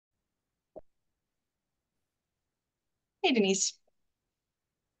Hey, Denise.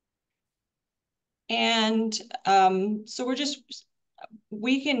 And so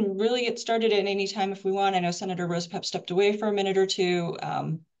we can really get started at any time if we want. I know Senator Rosepep stepped away for a minute or two,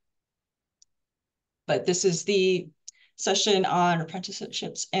 but this is the session on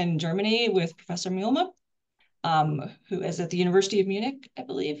apprenticeships in Germany with Professor Mühlme, who is at the University of Munich, I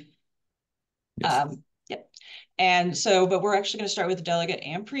believe. Yes. Yep. And so, but we're actually going to start with Delegate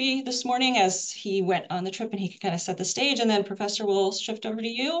Ampry this morning as he went on the trip and he can kind of set the stage. And then Professor will shift over to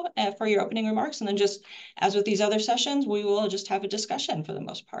you for your opening remarks. And then just as with these other sessions, we will just have a discussion for the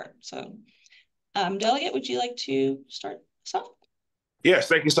most part. So Delegate, would you like to start us off? Yes,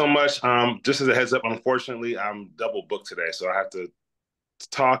 thank you so much. Just as a heads up, unfortunately, I'm double booked today, so I have to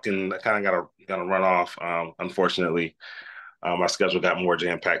talk and I kind of gotta run off. Unfortunately, my schedule got more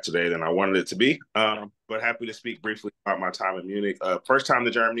jam packed today than I wanted it to be. But happy to speak briefly about my time in Munich. First time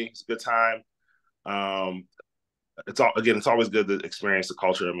to Germany, it's a good time. Um, it's always good to experience the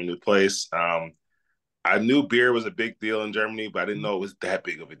culture of a new place. I knew beer was a big deal in Germany, but I didn't know it was that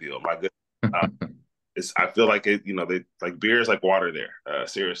big of a deal. My good. I feel like it, they like beer is like water there.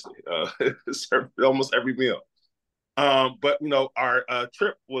 Seriously, it's served at almost every meal. But our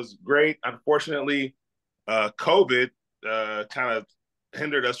trip was great. Unfortunately, COVID kind of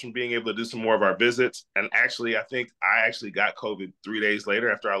hindered us from being able to do some more of our visits. And actually, I think I actually got COVID 3 days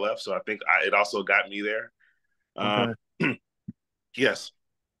later after I left. So I think it also got me there. Um, Okay. yes.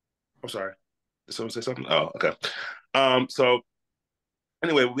 I'm sorry. Did someone say something? Oh, okay. So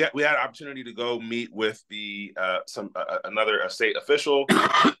anyway, we had an opportunity to go meet with the another state official,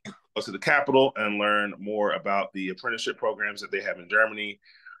 go to the capital and learn more about the apprenticeship programs that they have in Germany.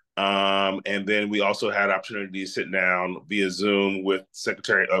 And then we also had opportunity to sit down via Zoom with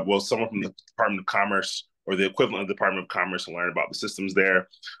someone from the Department of Commerce or the equivalent of the Department of Commerce and learn about the systems there.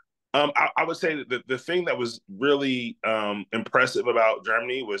 I would say that the thing that was really impressive about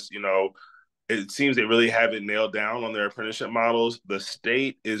Germany was, it seems they really have it nailed down on their apprenticeship models. The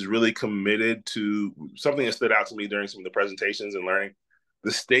state is really committed to something that stood out to me during some of the presentations and learning.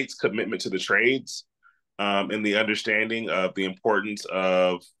 The state's commitment to the trades and the understanding of the importance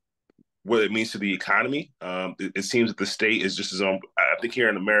of what it means to the economy. It seems that the state is just as own. I think here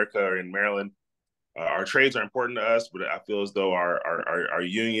in America or in Maryland, our trades are important to us, but I feel as though our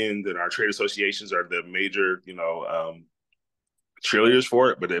unions and our trade associations are the major, cheerleaders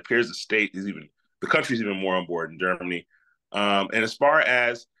for it, but it appears the country's even more on board in Germany. And as far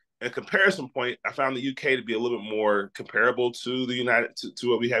as a comparison point, I found the UK to be a little bit more comparable to to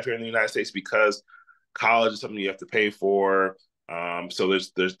what we have here in the United States because college is something you have to pay for. So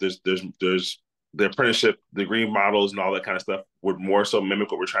there's the apprenticeship degree models and all that kind of stuff would more so mimic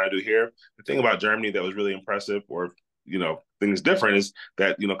what we're trying to do here. The thing about Germany that was really impressive, or things different, is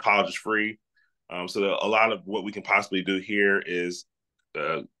that college is free. So a lot of what we can possibly do here is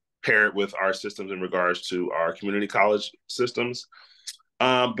uh, pair it with our systems in regards to our community college systems.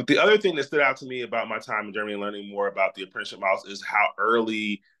 But the other thing that stood out to me about my time in Germany and learning more about the apprenticeship models is how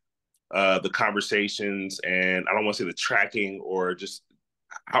early the conversations and I don't want to say the tracking or just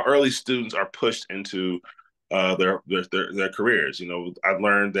how early students are pushed into their careers. I've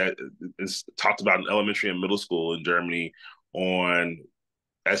learned that it's talked about in elementary and middle school in Germany on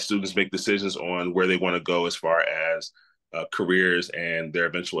as students make decisions on where they want to go as far as careers and their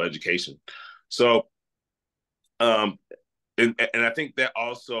eventual education. So, um, and I think that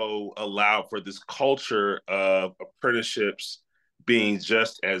also allowed for this culture of apprenticeships being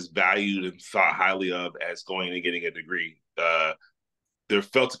just as valued and thought highly of as going and getting a degree. There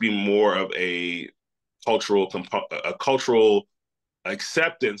felt to be more of a cultural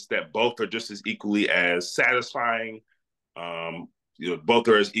acceptance that both are just as equally as satisfying. Um, both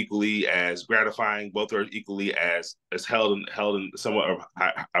are as equally as gratifying. Both are equally as held in somewhat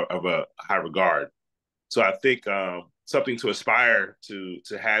of a high regard. So I think something to aspire to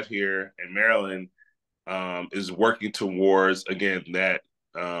have here in Maryland is working towards again that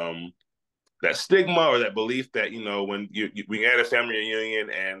stigma or that belief that when you had a family reunion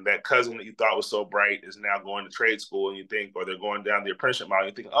and that cousin that you thought was so bright is now going to trade school and you think or they're going down the apprenticeship model,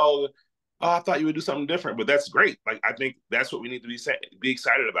 you think, oh, I thought you would do something different, but that's great. Like I think that's what we need to be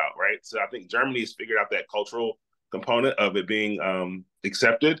excited about, right? So I think Germany has figured out that cultural component of it being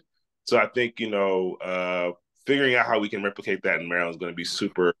accepted. So I think figuring out how we can replicate that in Maryland is going to be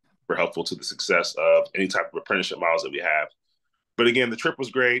super super helpful to the success of any type of apprenticeship models that we have. But again, the trip was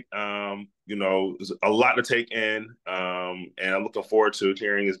great. There's a lot to take in, and I'm looking forward to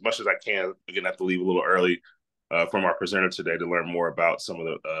hearing as much as I can. Again, I have to leave a little early from our presenter today to learn more about some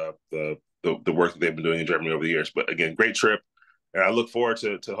of the work that they've been doing in Germany over the years. But again, great trip. And I look forward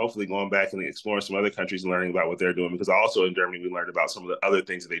to hopefully going back and exploring some other countries and learning about what they're doing. Because also in Germany, we learned about some of the other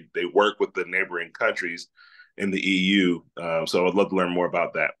things that they work with the neighboring countries in the EU. So I'd love to learn more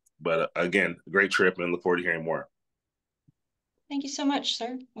about that. But again, great trip and look forward to hearing more. Thank you so much,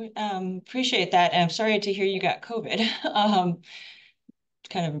 sir. We appreciate that. And I'm sorry to hear you got COVID.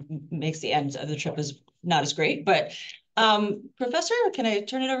 Kind of makes the end of the trip as not as great. But Professor, can I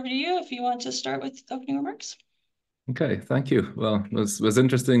turn it over to you if you want to start with opening remarks? Okay, thank you. Well, it was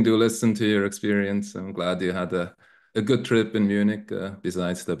interesting to listen to your experience. I'm glad you had a good trip in Munich,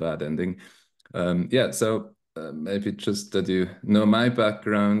 besides the bad ending. Yeah, so maybe just that you know my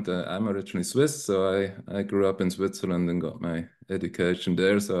background. I'm originally Swiss, so I grew up in Switzerland and got my education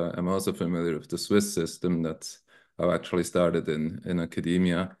there. So I'm also familiar with the Swiss system. That's how I actually started in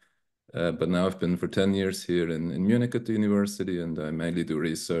academia. But now I've been for 10 years here in Munich at the university, and I mainly do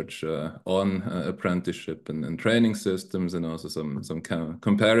research on apprenticeship and training systems, and also some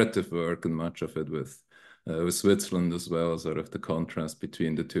comparative work, and much of it with Switzerland as well, sort of the contrast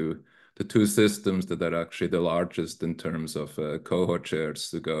between the two systems that are actually the largest in terms of cohort shares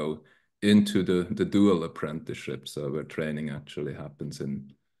to go into the dual apprenticeship, so where training actually happens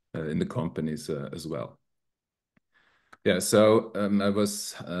in the companies as well. Yeah, so I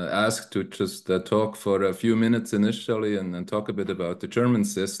was asked to just talk for a few minutes initially and talk a bit about the German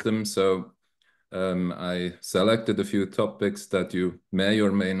system. So I selected a few topics that you may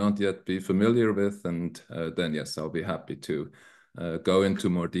or may not yet be familiar with, and then yes, I'll be happy to go into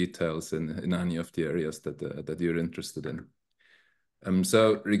more details in any of the areas that you're interested in.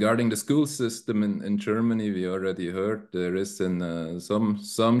 So regarding the school system in Germany, we already heard there is in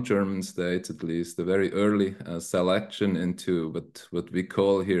some German states at least a very early selection into what we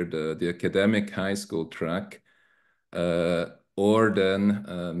call here the academic high school track, or then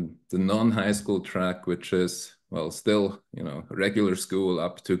the non-high school track, which is, well, still, regular school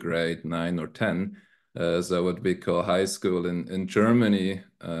up to grade 9 or 10. So what we call high school in Germany,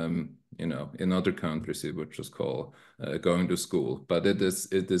 in other countries, it would just call going to school. But it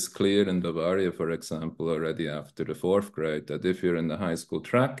is clear in Bavaria, for example, already after the 4th grade, that if you're in the high school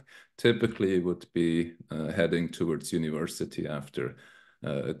track, typically you would be heading towards university after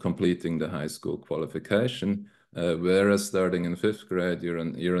completing the high school qualification. Whereas starting in 5th grade, you're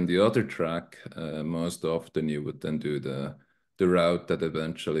on the other track. Most often you would then do the route that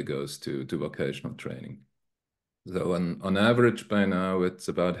eventually goes to vocational training. So on average by now, it's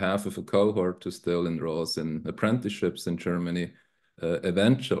about half of a cohort who still enrolls in apprenticeships in Germany.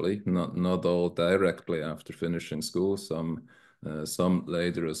 Eventually, not all directly after finishing school, some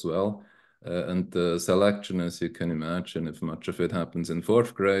later as well. And the selection, as you can imagine, if much of it happens in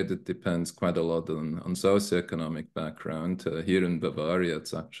 4th grade, it depends quite a lot on socioeconomic background. Here in Bavaria,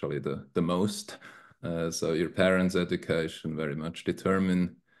 it's actually the most. So your parents' education very much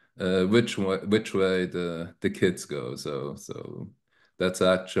determine which way the kids go. So that's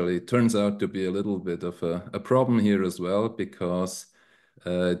actually turns out to be a little bit of a problem here as well, because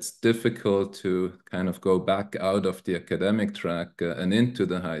it's difficult to kind of go back out of the academic track and into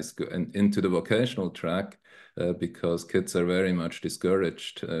the high school and into the vocational track, because kids are very much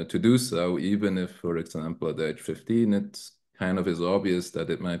discouraged to do so, even if, for example, at age 15, it's kind of is obvious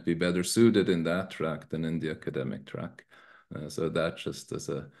that it might be better suited in that track than in the academic track. So that just as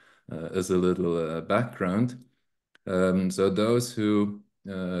a little background. So those who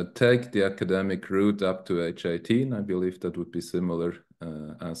take the academic route up to age 18, I believe that would be similar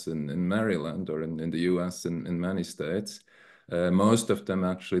as in Maryland or in the US in many states. Most of them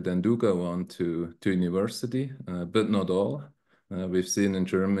actually then do go on to university, but not all. We've seen in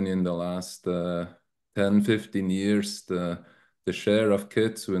Germany in the last 10, 15 years, the share of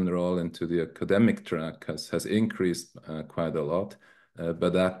kids who enroll into the academic track has increased quite a lot.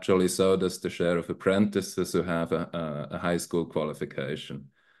 But actually, so does the share of apprentices who have a high school qualification.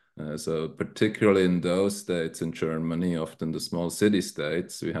 So particularly in those states in Germany, often the small city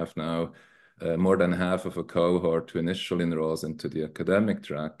states, we have now more than half of a cohort who initially enrolls into the academic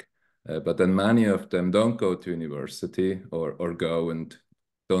track. But then many of them don't go to university or go and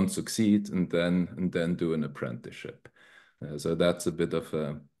don't succeed and then do an apprenticeship. So that's a bit of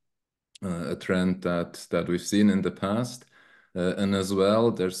a trend that we've seen in the past. And as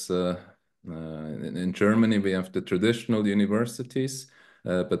well, there's in Germany, we have the traditional universities,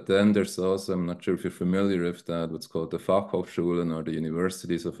 but then there's also, I'm not sure if you're familiar with that, what's called the Fachhochschulen, or the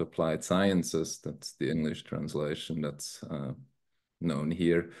Universities of Applied Sciences. That's the English translation that's known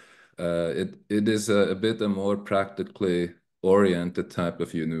here. It is a bit a more practically oriented type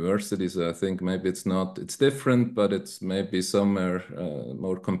of university. So I think maybe it's different, but it's maybe somewhere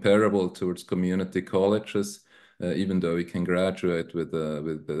more comparable towards community colleges. even though you can graduate with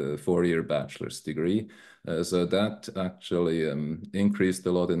a 4-year bachelor's degree. So that actually increased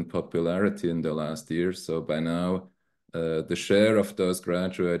a lot in popularity in the last years. So by now, the share of those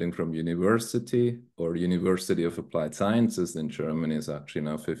graduating from university or University of Applied Sciences in Germany is actually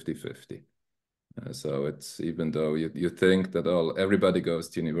now 50-50. So it's, even though you think that everybody goes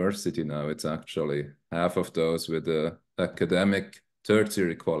to university now, it's actually half of those with a academic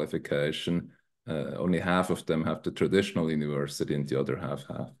tertiary qualification. Only half of them have the traditional university, and the other half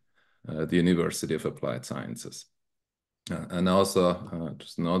have the University of Applied Sciences. And also,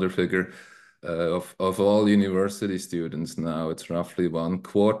 just another figure, of all university students now, it's roughly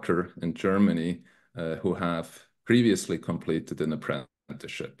 1/4 in Germany who have previously completed an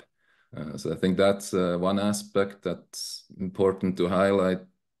apprenticeship. So I think that's one aspect that's important to highlight,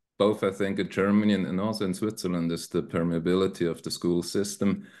 both I think in Germany and also in Switzerland, is the permeability of the school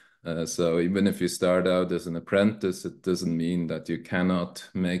system. So even if you start out as an apprentice, it doesn't mean that you cannot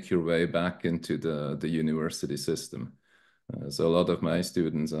make your way back into the university system. So a lot of my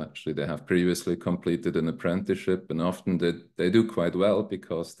students, actually, they have previously completed an apprenticeship, and often they do quite well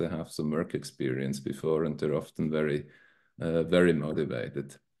because they have some work experience before, and they're often very, very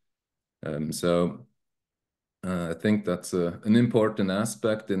motivated. So I think that's an important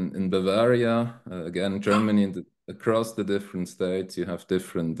aspect in Bavaria. Again, Germany, across the different states, you have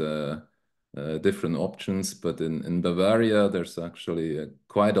different options, but in Bavaria, there's actually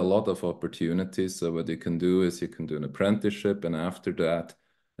quite a lot of opportunities. So what you can do is you can do an apprenticeship, and after that,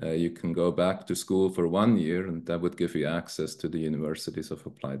 you can go back to school for 1 year, and that would give you access to the Universities of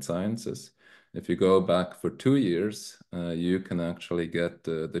Applied Sciences. If you go back for 2 years, you can actually get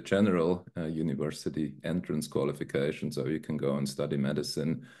the general university entrance qualification. So you can go and study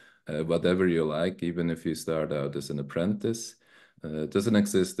medicine, whatever you like, even if you start out as an apprentice. It doesn't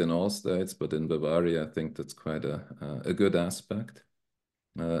exist in all states, but in Bavaria, I think that's quite a good aspect.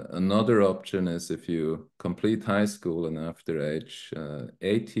 Another option is if you complete high school and after age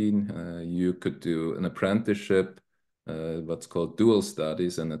 18, you could do an apprenticeship, what's called dual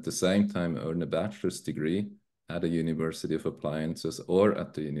studies, and at the same time earn a bachelor's degree at a University of Appliances or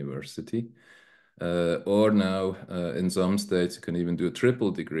at the university. Or now, in some states, you can even do a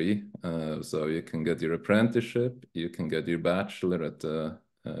triple degree. So you can get your apprenticeship, you can get your bachelor at the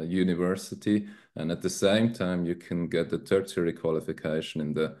university, and at the same time, you can get a tertiary qualification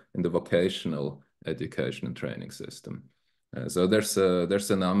in the vocational education and training system. So there's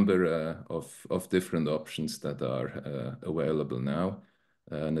a number of different options that are available now.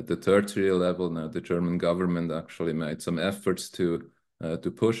 And at the tertiary level now, the German government actually made some efforts to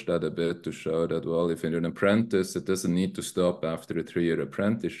push that a bit, to show that, well, if you're an apprentice, it doesn't need to stop after a 3-year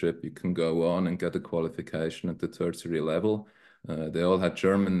apprenticeship. You can go on and get a qualification at the tertiary level. They all had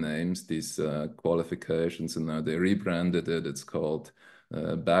German names, these qualifications, and now they rebranded it. It's called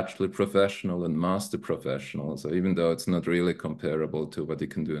Bachelor Professional and Master Professional. So even though it's not really comparable to what you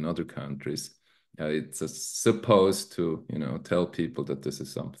can do in other countries, it's supposed to, tell people that this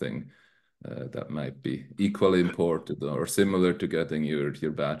is something that might be equally important or similar to getting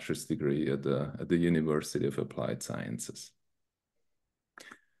your bachelor's degree at the University of Applied Sciences.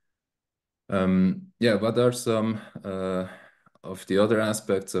 What are some of the other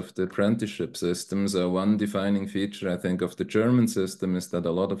aspects of the apprenticeship system? So one defining feature, I think, of the German system is that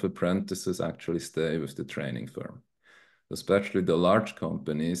a lot of apprentices actually stay with the training firm. Especially the large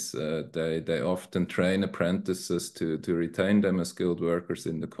companies, they often train apprentices to retain them as skilled workers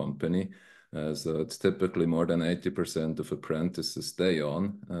in the company. So it's typically more than 80% of apprentices stay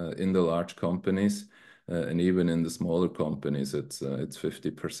on in the large companies, and even in the smaller companies, it's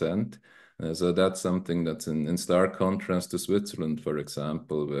 50%. So that's something that's in stark contrast to Switzerland, for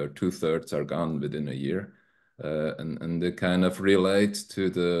example, where 2/3 are gone within a year. And it kind of relates to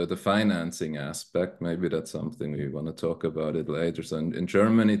the financing aspect. Maybe that's something we want to talk about it later. So in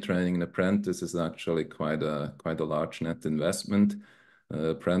Germany, training an apprentice is actually quite a large net investment.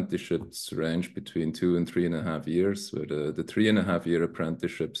 Apprenticeships range between 2 and 3.5 years, where the 3.5-year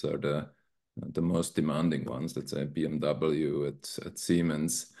apprenticeships are the most demanding ones. Let's say BMW, at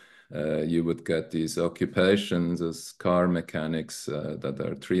Siemens. You would get these occupations as car mechanics that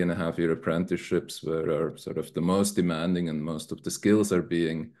are 3.5-year apprenticeships, where are sort of the most demanding and most of the skills are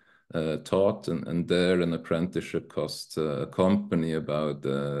being taught. And there an apprenticeship costs a company about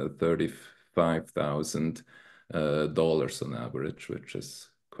 $35,000 on average, which is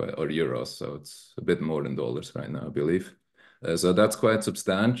quite, or euros, so it's a bit more than dollars right now, I believe. So that's quite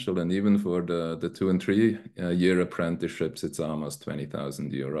substantial, and even for the 2 and 3 year apprenticeships, it's almost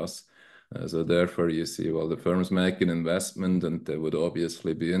 20,000 euros. So therefore you see, well, the firms make an investment and they would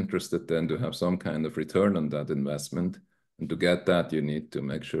obviously be interested then to have some kind of return on that investment. And to get that, you need to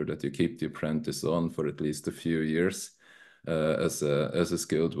make sure that you keep the apprentice on for at least a few years as a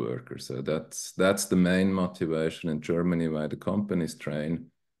skilled worker. So that's the main motivation in Germany why the companies train.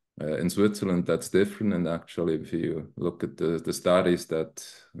 In Switzerland, that's different. And actually, if you look at the studies that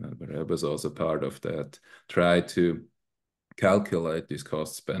where I was also part of that, try to calculate these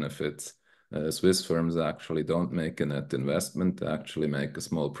costs benefits. Swiss firms actually don't make a net investment. They actually make a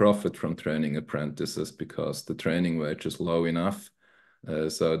small profit from training apprentices because the training wage is low enough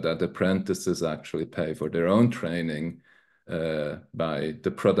so that apprentices actually pay for their own training by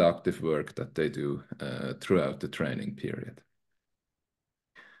the productive work that they do throughout the training period.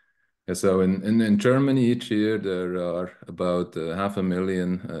 So in Germany each year there are about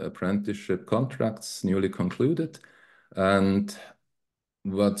 500,000 apprenticeship contracts newly concluded, and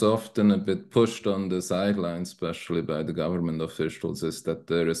what's often a bit pushed on the sidelines, especially by the government officials, is that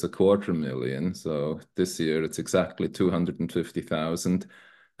there is 250,000. So this year it's exactly 250,000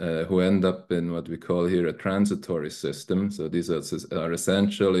 who end up in what we call here a transitory system. So these are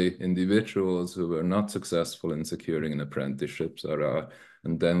essentially individuals who were not successful in securing an apprenticeship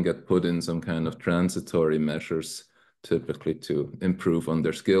and then get put in some kind of transitory measures, typically to improve on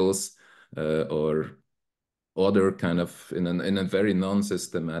their skills or other kind of in a very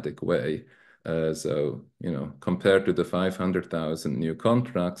non-systematic way. So, you know, compared to the 500,000 new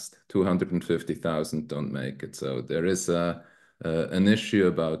contracts, 250,000 don't make it. So there is an issue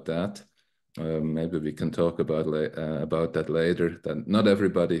about that. Maybe we can talk about that later, that not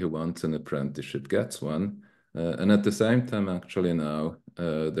everybody who wants an apprenticeship gets one. And at the same time, actually now,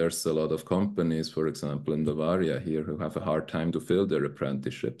 there's a lot of companies, for example, in Bavaria here, who have a hard time to fill their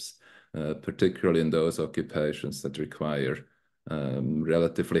apprenticeships. Particularly in those occupations that require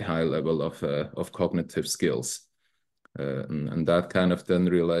relatively high level of cognitive skills. And that kind of then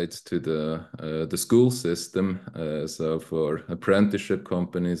relates to the school system. So for apprenticeship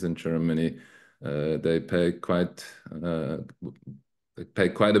companies in Germany, they pay quite a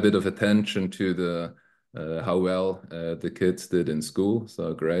bit of attention to how well the kids did in school.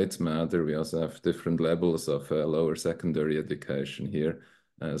 So grades matter. We also have different levels of lower secondary education here.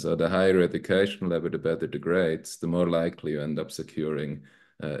 So the higher education level, the better the grades, the more likely you end up securing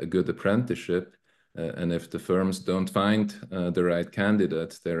a good apprenticeship. And if the firms don't find the right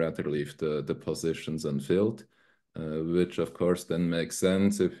candidates, they rather leave the positions unfilled, which of course then makes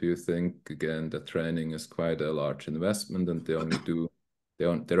sense if you think, again, that training is quite a large investment and they're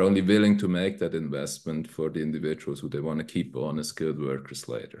only willing to make that investment for the individuals who they want to keep on as skilled workers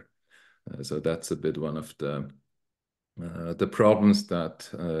later. So that's a bit one of the problems that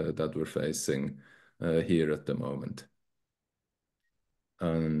we're facing here at the moment.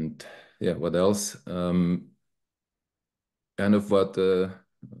 And yeah, what else? Kind of what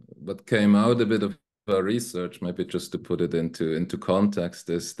came out a bit of our research, maybe just to put it into context,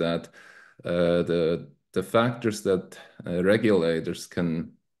 is that the factors that regulators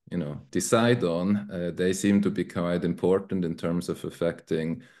can decide on, they seem to be quite important in terms of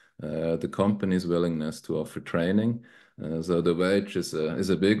affecting the company's willingness to offer training. So the wage is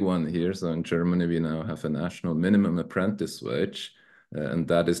a big one here. So in Germany, we now have a national minimum apprentice wage, and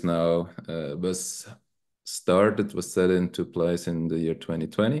that is now was set into place in the year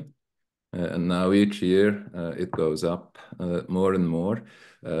 2020. And now each year it goes up more and more.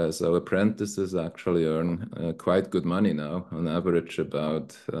 So apprentices actually earn quite good money now, on average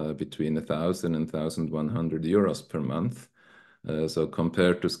about between 1,000 and 1,100 euros per month. So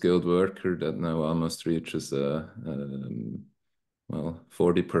compared to skilled worker, that now almost reaches well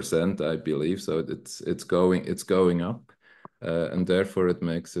 40%, I believe. So it's going up. And therefore it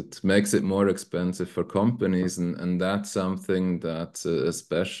makes it more expensive for companies, and that's something that's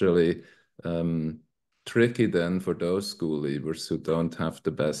especially tricky then for those school leavers who don't have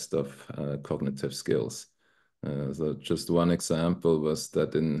the best of cognitive skills. So just one example was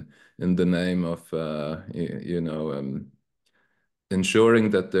that in the name of ensuring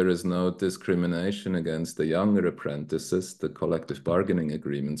that there is no discrimination against the younger apprentices, the collective bargaining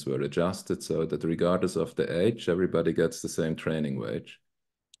agreements were adjusted so that regardless of the age, everybody gets the same training wage,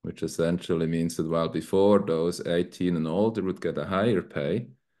 which essentially means that while before those 18 and older would get a higher pay,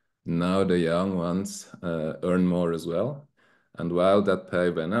 now the young ones earn more as well. And while that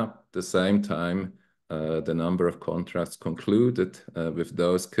pay went up, at the same time, the number of contracts concluded with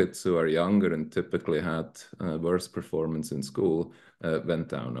those kids who are younger and typically had worse performance in school went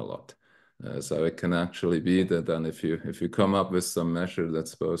down a lot. So it can actually be that then if you come up with some measure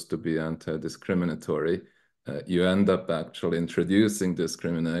that's supposed to be anti-discriminatory, you end up actually introducing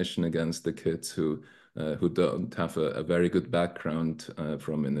discrimination against the kids who don't have a very good background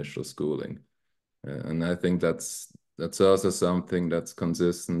from initial schooling. And I think that's also something that's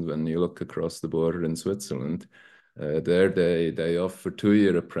consistent when you look across the border in Switzerland. There they offer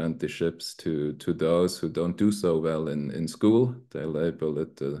 2-year apprenticeships to those who don't do so well in school. They label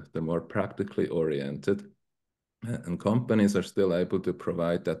it the more practically oriented. And companies are still able to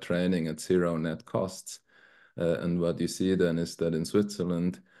provide that training at zero net costs. And what you see then is that in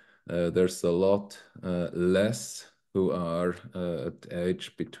Switzerland, there's a lot less who are at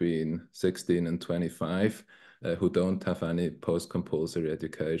age between 16 and 25 who don't have any post-compulsory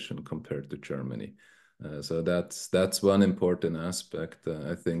education compared to Germany. So that's one important aspect,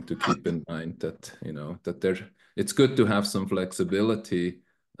 I think, to keep in mind, that it's good to have some flexibility,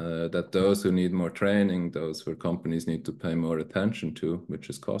 that those who need more training, those where companies need to pay more attention to, which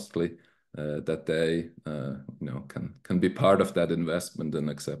is costly, that they can be part of that investment and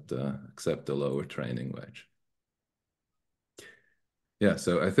accept a lower training wage. Yeah,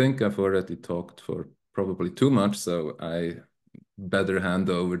 so I think I've already talked for probably too much, so I better hand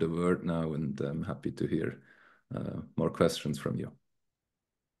over the word now, and I'm happy to hear more questions from you.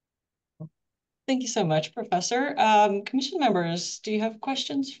 Thank you so much, Professor. Commission members, do you have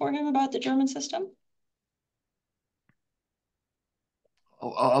questions for him about the German system?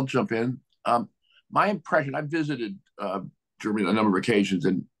 I'll jump in. My impression, I've visited Germany on a number of occasions,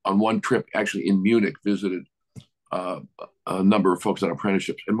 and on one trip, actually in Munich, visited a number of folks on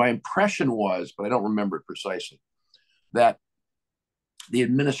apprenticeships. And my impression was, but I don't remember it precisely, that the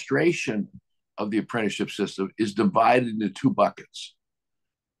administration of the apprenticeship system is divided into 2 buckets.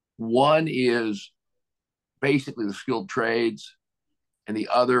 One is basically the skilled trades, and the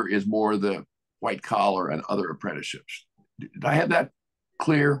other is more the white collar and other apprenticeships. Did I have that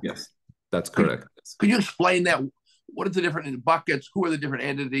clear? Yes, that's correct. Could you explain that? What are the different buckets? Who are the different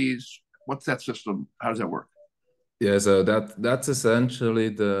entities? What's that system? How does that work? Yeah, so that's essentially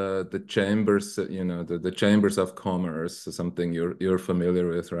the chambers, the chambers of commerce, something you're familiar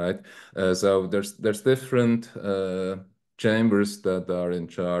with, right? So there's different chambers that are in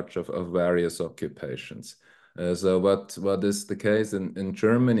charge of various occupations. So what is the case in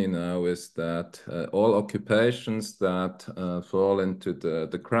Germany now is that all occupations that fall into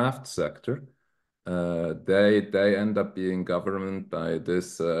the craft sector, they end up being governed by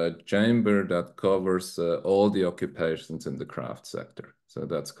this chamber that covers all the occupations in the craft sector. So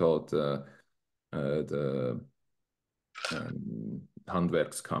that's called the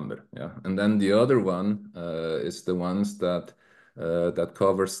Handwerkskammer. Yeah, and then the other one is the ones that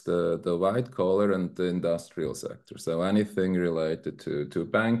covers the white collar and the industrial sector. So anything related to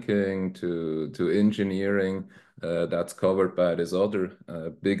banking, to engineering, that's covered by this other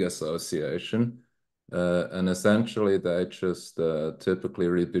big association. And essentially, they just typically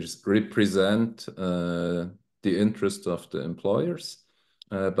represent the interest of the employers.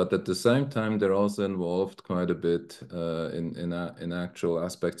 But at the same time, they're also involved quite a bit in actual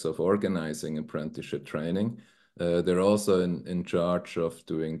aspects of organizing apprenticeship training. They're also in charge of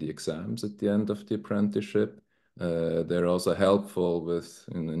doing the exams at the end of the apprenticeship. They're also helpful with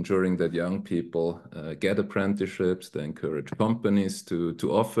ensuring that young people get apprenticeships. They encourage companies to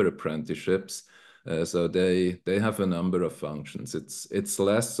offer apprenticeships. So they have a number of functions. It's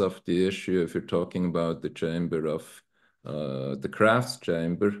less of the issue if you're talking about the chamber of the crafts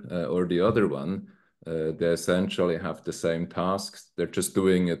chamber or the other one. They essentially have the same tasks. They're just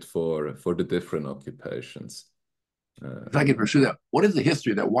doing it for the different occupations. If I can pursue that, what is the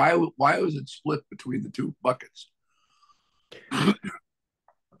history of that? Why was it split between the 2 buckets?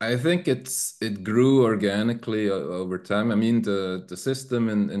 I think it grew organically over time. I mean, the system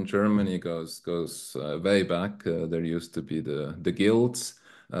in Germany goes way back. There used to be the guilds,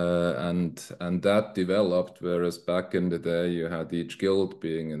 and that developed. Whereas back in the day, you had each guild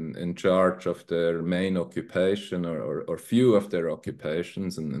being in charge of their main occupation or few of their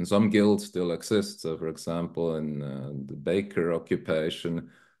occupations, and some guilds still exist. So, for example, in the baker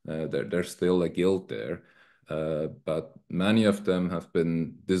occupation, there's still a guild there. But many of them have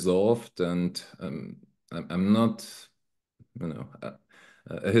been dissolved, and I'm not,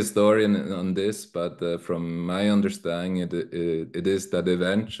 a historian on this, but from my understanding, it is that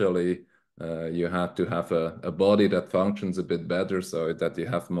eventually you have to have a body that functions a bit better, so that you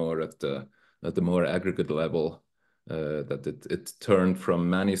have more at the more aggregate level. That it turned from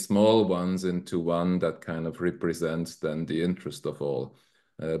many small ones into one that kind of represents then the interest of all.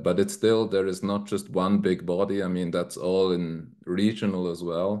 But it's still, there is not just one big body. I mean, that's all in regional as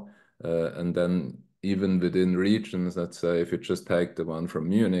well. And then even within regions, let's say, if you just take the one from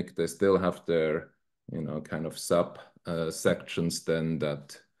Munich, they still have their kind of sub sections then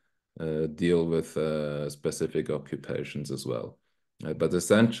that deal with specific occupations as well. But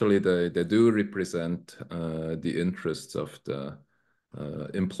essentially, they do represent the interests of the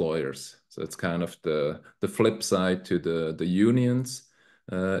employers. So it's kind of the flip side to the unions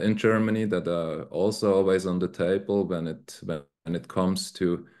in Germany that are also always on the table when it comes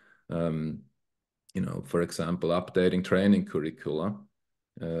to for example, updating training curricula.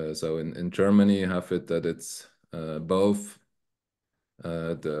 So in Germany, you have it that it's both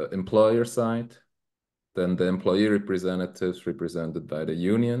the employer side, then the employee representatives represented by the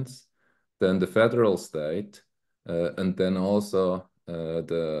unions, then the federal state, and then also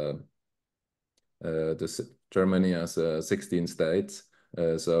the Germany has 16 states.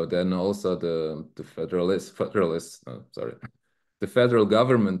 So then also the federal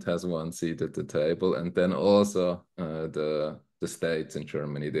government has one seat at the table, and then also the states in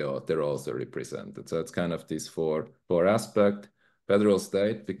Germany, they're also represented. So it's kind of these four aspects. Federal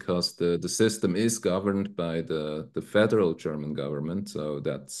state, because the system is governed by the federal German government. So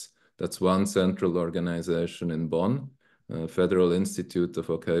that's one central organization in Bonn, Federal Institute of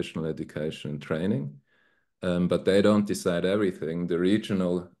Vocational Education and Training. But they don't decide everything. The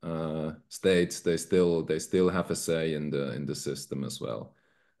regional states, they still have a say in the system as well.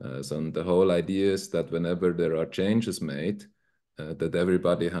 So the whole idea is that whenever there are changes made, that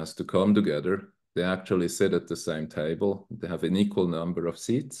everybody has to come together. They actually sit at the same table. They have an equal number of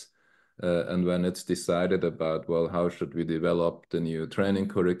seats. And when it's decided about, well, how should we develop the new training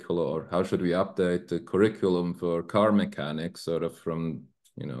curricula, or how should we update the curriculum for car mechanics, sort of from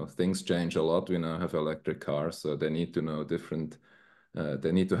things change a lot. We now have electric cars, so they need to know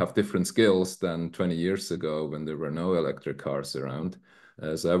they need to have different skills than 20 years ago when there were no electric cars around.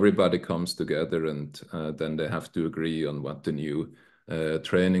 So everybody comes together, and then they have to agree on what the new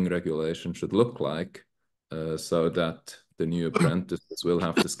training regulation should look like, so that the new apprentices will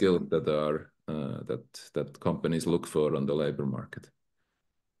have the skills that are that companies look for on the labor market.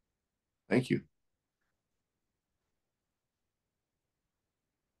 Thank you.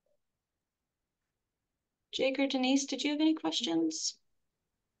 Jake or Denise, did you have any questions?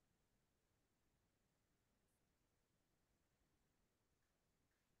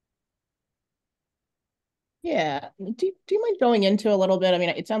 Yeah. Do you mind going into a little bit? I mean,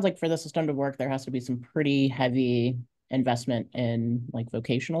 it sounds like for the system to work, there has to be some pretty heavy investment in like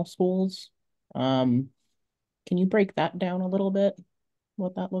vocational schools. Can you break that down a little bit,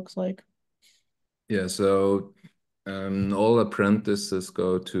 what that looks like? Yeah, so all apprentices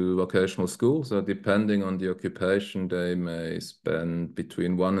go to vocational school. So depending on the occupation, they may spend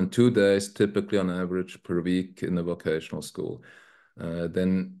between 1 and 2 days, typically on average per week in a vocational school.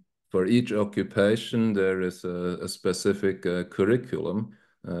 Then for each occupation, there is a specific curriculum.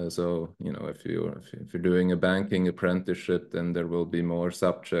 So, if you're doing a banking apprenticeship, then there will be more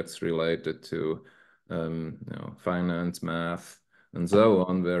subjects related to, finance, math, and so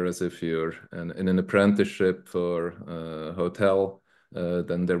on. Whereas if you're in an apprenticeship for a hotel,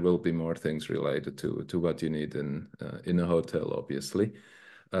 then there will be more things related to what you need in a hotel, obviously.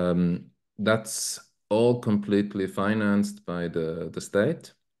 That's all completely financed by the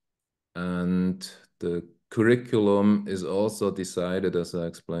state. And the curriculum is also decided, as I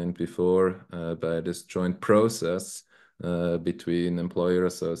explained before, by this joint process between employer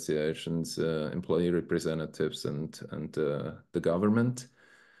associations, employee representatives, and the government.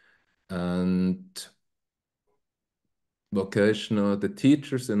 And the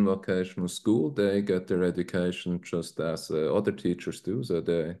teachers in vocational school, they get their education just as other teachers do. So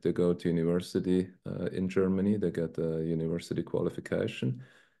they go to university in Germany, they get a university qualification.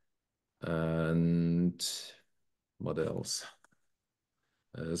 And what else?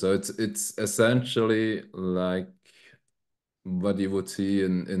 So it's essentially like what you would see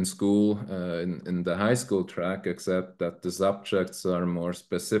in school, in the high school track, except that the subjects are more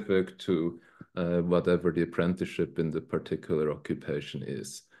specific to whatever the apprenticeship in the particular occupation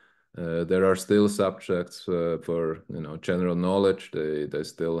is. There are still subjects for general knowledge. They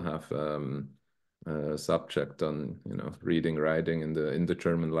still have subject on reading, writing in the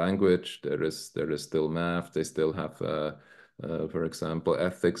German language. There is still math. They still have for example,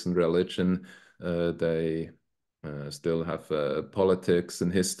 ethics and religion. They still have politics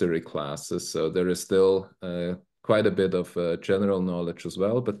and history classes. So there is still quite a bit of general knowledge as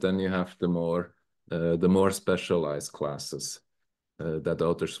well. But then you have the more specialized classes that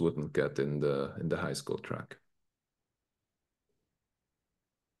others wouldn't get in the high school track.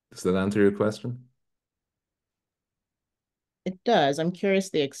 Does that answer your question? It does. I'm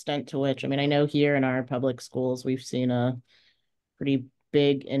curious the extent to which, I mean, I know here in our public schools, we've seen a pretty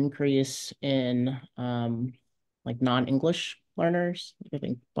big increase in like non-English learners. I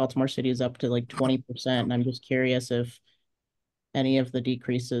think Baltimore City is up to like 20%. And I'm just curious if any of the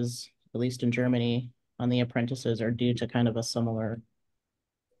decreases, at least in Germany, on the apprentices are due to kind of a similar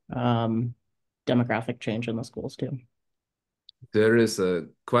demographic change in the schools too. There is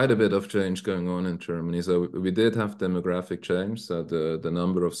quite a bit of change going on in Germany. So we did have demographic change. So the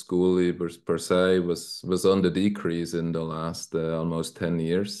number of school leavers per se was on the decrease in the last almost 10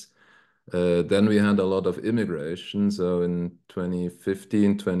 years. Then we had a lot of immigration. So in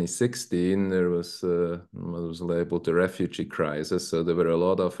 2015, 2016, there was what was labeled the refugee crisis. So there were a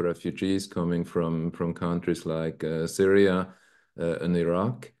lot of refugees coming from countries like Syria and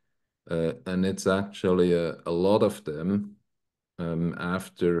Iraq. And it's actually a lot of them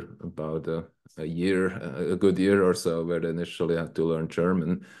after about a year, a good year or so, where they initially had to learn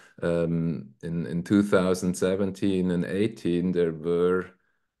German. In 2017 and 18, there were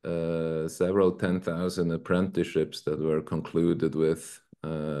several 10,000 apprenticeships that were concluded with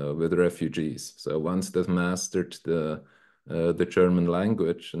refugees. So once they've mastered the German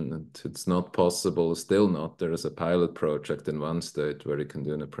language, and it's not possible, still not. There is a pilot project in one state where you can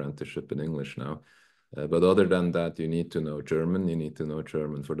do an apprenticeship in English now. But other than that, you need to know German. You need to know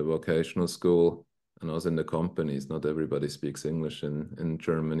German for the vocational school and also in the companies. Not everybody speaks English in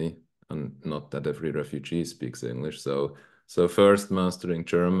Germany, and not that every refugee speaks English. So first mastering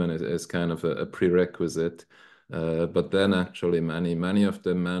German is kind of a prerequisite. But then actually many of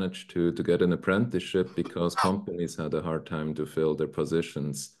them managed to get an apprenticeship because companies had a hard time to fill their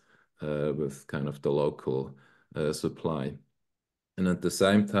positions with kind of the local supply. And at the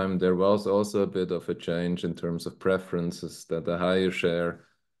same time, there was also a bit of a change in terms of preferences, that a higher share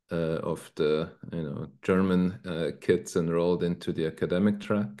of the German kids enrolled into the academic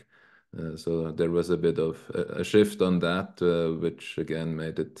track. So there was a bit of a shift on that, which again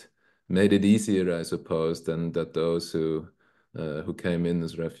made it easier, I suppose, than that those who came in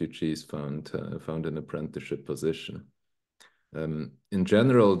as refugees found an apprenticeship position. In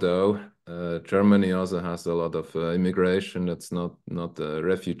general, though, Germany also has a lot of immigration that's not a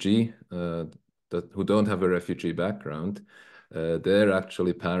refugee, who don't have a refugee background. There,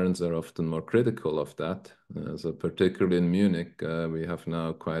 actually, parents are often more critical of that. So particularly in Munich, we have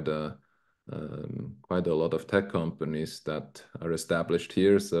now quite a lot of tech companies that are established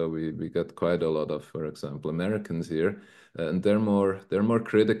here. So we get quite a lot of, for example, Americans here, and they're more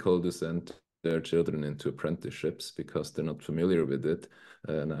critical to send their children into apprenticeships because they're not familiar with it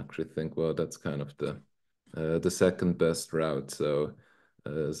and actually think, well, that's kind of the second best route. So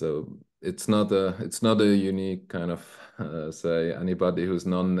it's not a unique kind of say anybody who's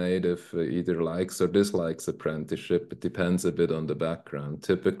non-native either likes or dislikes apprenticeship. It depends a bit on the background.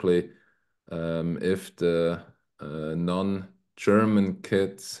 Typically, if the non-German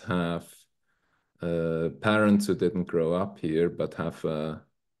kids have parents who didn't grow up here but have a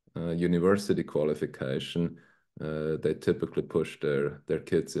university qualification, they typically push their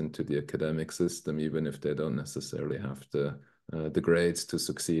kids into the academic system, even if they don't necessarily have the grades to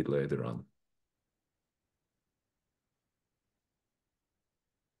succeed later on.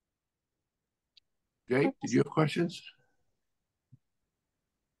 Jake, did you have questions?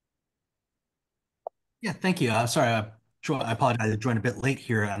 Yeah, thank you. Sorry, I apologize. I joined a bit late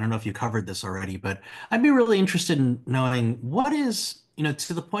here. I don't know if you covered this already, but I'd be really interested in knowing what is,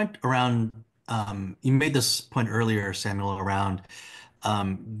 to the point around, you made this point earlier, Samuel, around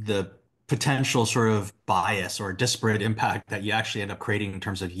the potential sort of bias or disparate impact that you actually end up creating in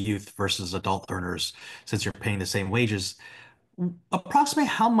terms of youth versus adult earners, since you're paying the same wages. Approximately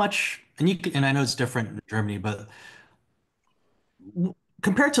how much, and I know it's different in Germany, but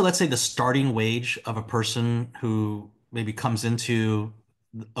compared to, let's say, the starting wage of a person who maybe comes into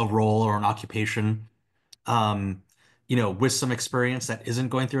a role or an occupation, with some experience that isn't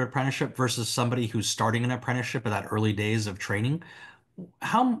going through an apprenticeship versus somebody who's starting an apprenticeship at that early days of training,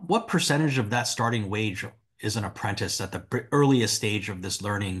 what percentage of that starting wage is an apprentice at the earliest stage of this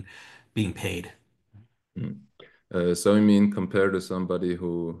learning being paid? So you mean compared to somebody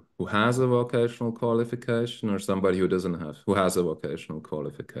who has a vocational qualification or somebody who has a vocational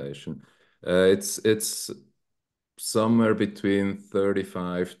qualification? It's somewhere between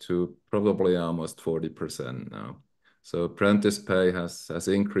 35 to probably almost 40% now. So apprentice pay has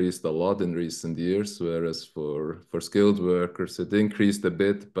increased a lot in recent years, whereas for skilled workers it increased a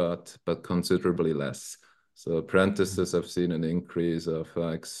bit, but considerably less. So apprentices have seen an increase of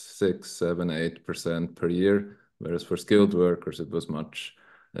like 6, 7, 8% per year, whereas for skilled workers it was much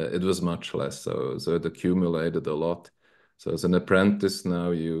less. So it accumulated a lot. So as an apprentice now,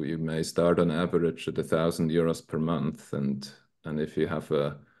 you may start on average at €1,000 per month, and and if you have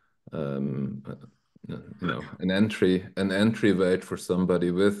an entry rate for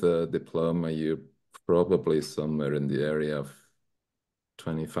somebody with a diploma, you're probably somewhere in the area of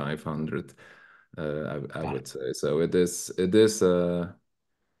 2,500. I would say so. It is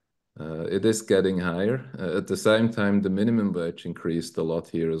getting higher. At the same time, the minimum wage increased a lot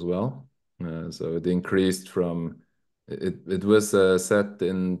here as well. So it increased from it was set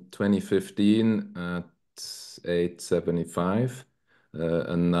in 2015 at 875,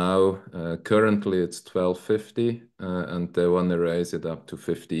 and now currently it's 1250, and they want to raise it up to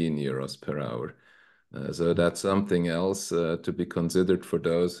 15 euros per hour. So that's something else to be considered for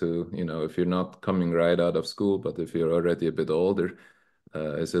those who, if you're not coming right out of school, but if you're already a bit older,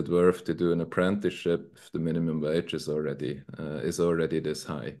 is it worth to do an apprenticeship if the minimum wage is already this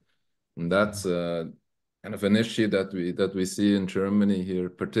high? And that's kind of an issue that we see in Germany here,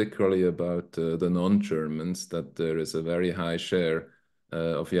 particularly about the non-Germans, that there is a very high share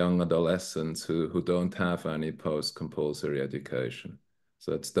of young adolescents who don't have any post-compulsory education.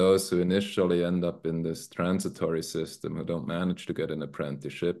 So it's those who initially end up in this transitory system who don't manage to get an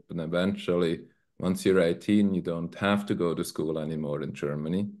apprenticeship, and eventually, once you're 18, you don't have to go to school anymore in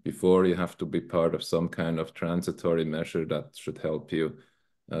Germany. Before, you have to be part of some kind of transitory measure that should help you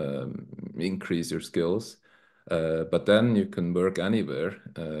increase your skills. But then you can work anywhere,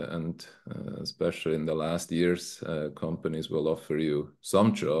 and especially in the last years, companies will offer you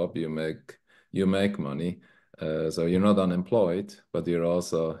some job. You make money, so you're not unemployed, but you're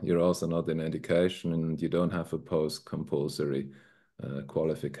also not in education, and you don't have a post-compulsory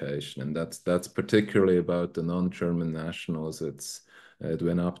qualification, and that's particularly about the non-German nationals. It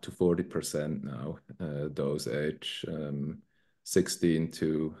went up to 40% now. Those age 16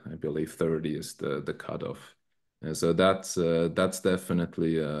 to, I believe, 30 is the cutoff. So that's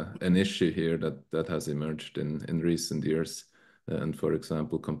definitely an issue here that has emerged in recent years. And for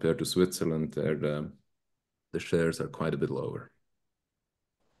example, compared to Switzerland, there the shares are quite a bit lower.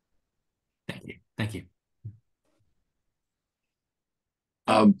 Thank you. Thank you.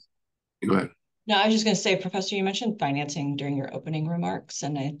 Go ahead. No, I was just going to say, Professor, you mentioned financing during your opening remarks,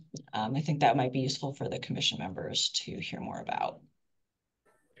 and I think that might be useful for the commission members to hear more about.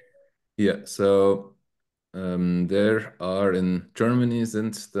 Yeah, so there are in Germany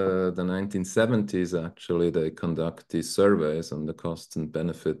since the 1970s, actually, they conduct these surveys on the costs and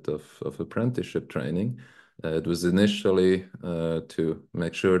benefit of apprenticeship training. It was initially to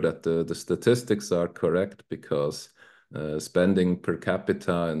make sure that the statistics are correct, because spending per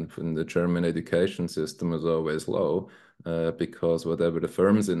capita in the German education system was always low, because whatever the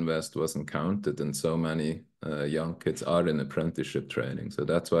firms invest wasn't counted, and so many young kids are in apprenticeship training. So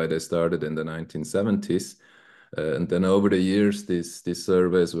that's why they started in the 1970s. And then over the years, these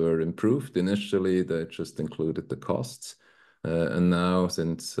surveys were improved. Initially, they just included the costs. And now,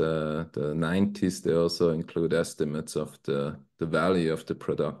 since the 90s, they also include estimates of the value of the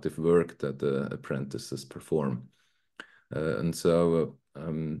productive work that the apprentices perform. And so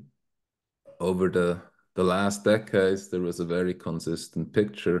over the last decades, there was a very consistent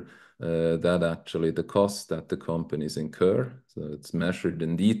picture that actually the costs that the companies incur, so it's measured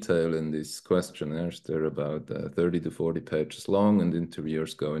in detail in these questionnaires. They're about 30 to 40 pages long, and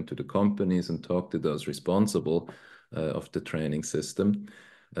interviewers go into the companies and talk to those responsible of the training system.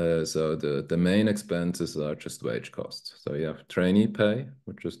 So the main expenses are just wage costs. So you have trainee pay,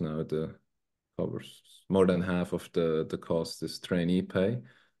 which is now covers more than half of the cost is trainee pay.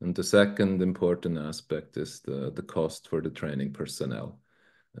 And the second important aspect is the cost for the training personnel.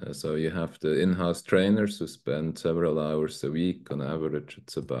 So you have the in-house trainers who spend several hours a week. On average,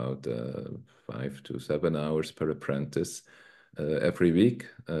 it's about 5 to 7 hours per apprentice every week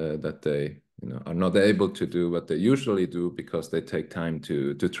that they are not able to do what they usually do, because they take time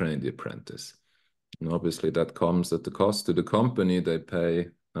to train the apprentice. And obviously that comes at the cost to the company. They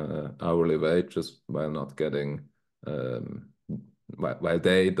pay hourly wages while not getting while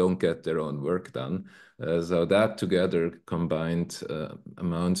they don't get their own work done. So that together combined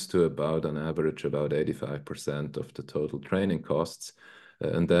amounts to about an average about 85% of the total training costs.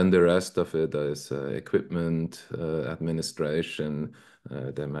 And then the rest of it is equipment, administration.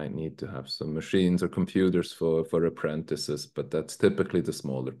 They might need to have some machines or computers for apprentices, but that's typically the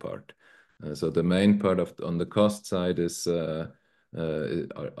smaller part. So the main part on the cost side is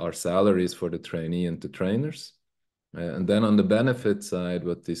our salaries for the trainee and the trainers. And then on the benefit side,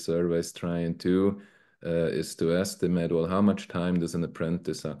 what these surveys try and do is to estimate, well, how much time does an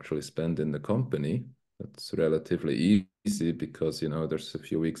apprentice actually spend in the company? That's relatively easy, because, there's a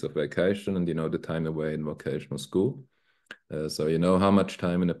few weeks of vacation, and, the time away in vocational school. So you know how much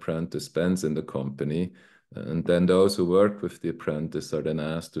time an apprentice spends in the company. And then those who work with the apprentice are then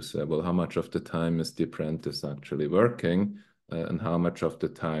asked to say, well, how much of the time is the apprentice actually working, and how much of the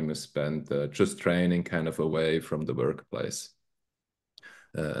time is spent just training kind of away from the workplace.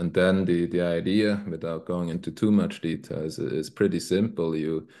 And then the idea, without going into too much details, is pretty simple.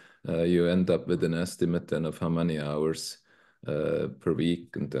 You end up with an estimate then of how many hours per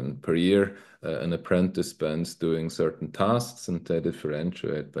week and then per year an apprentice spends doing certain tasks, and they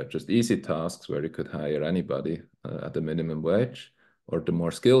differentiate by just easy tasks where you could hire anybody at a minimum wage, or the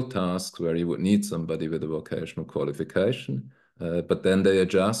more skilled tasks where you would need somebody with a vocational qualification. But then they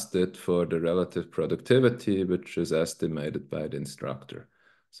adjust it for the relative productivity, which is estimated by the instructor.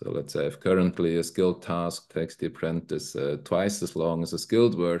 So let's say if currently a skilled task takes the apprentice twice as long as a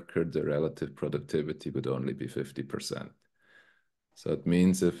skilled worker, the relative productivity would only be 50%. So it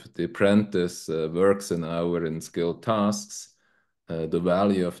means if the apprentice works an hour in skilled tasks, the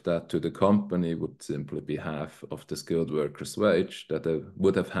value of that to the company would simply be half of the skilled worker's wage that they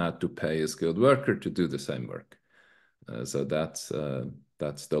would have had to pay a skilled worker to do the same work. So that's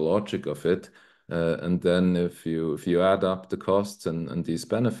the logic of it. And then if you add up the costs and these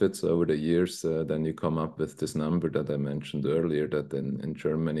benefits over the years, then you come up with this number that I mentioned earlier, that in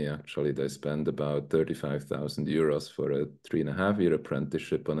Germany, actually, they spend about 35,000 euros for a 3.5-year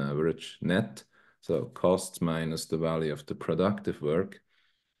apprenticeship on average net. So costs minus the value of the productive work.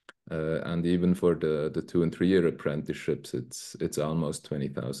 And even for the 2 and 3-year apprenticeships, it's almost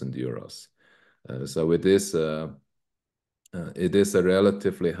 20,000 euros. So it is a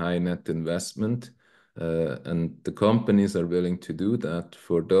relatively high net investment, and the companies are willing to do that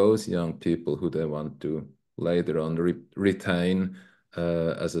for those young people who they want to later on retain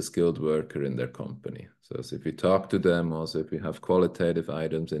as a skilled worker in their company. So if you talk to them, also if you have qualitative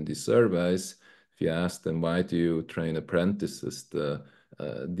items in these surveys, if you ask them, why do you train apprentices, the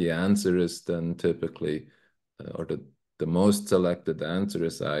answer is then typically, or the most selected answer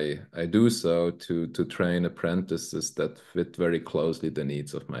is I do so to train apprentices that fit very closely the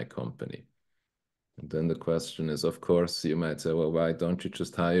needs of my company. And then the question is, of course, you might say, well, why don't you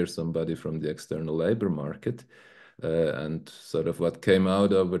just hire somebody from the external labor market? And sort of what came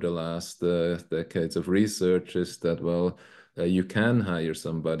out over the last decades of research is that, well, you can hire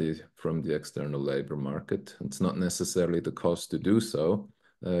somebody from the external labor market. It's not necessarily the cost to do so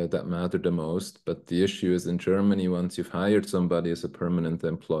that matter the most. But the issue is in Germany, once you've hired somebody as a permanent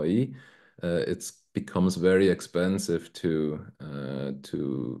employee, it becomes very expensive to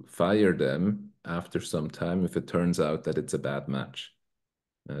fire them after some time if it turns out that it's a bad match.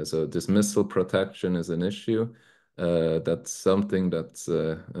 So dismissal protection is an issue. That's something that's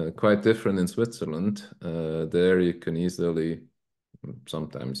quite different in Switzerland. There you can easily,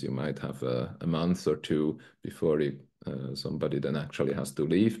 sometimes you might have a month or two before somebody then actually has to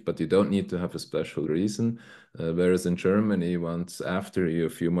leave, but you don't need to have a special reason. Whereas in Germany, once after a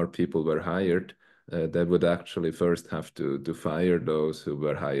few more people were hired, they would actually first have to fire those who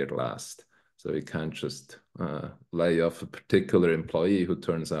were hired last. So you can't just lay off a particular employee who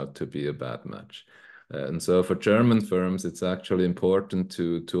turns out to be a bad match. And so for German firms, it's actually important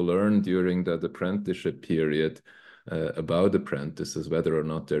to learn during that apprenticeship period about apprentices, whether or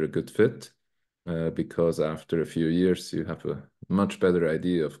not they're a good fit, because after a few years, you have a much better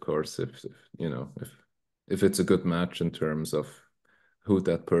idea, of course, if it's a good match in terms of who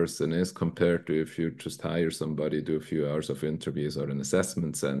that person is, compared to if you just hire somebody, do a few hours of interviews or an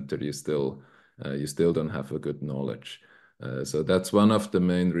assessment center, you still don't have a good knowledge. So that's one of the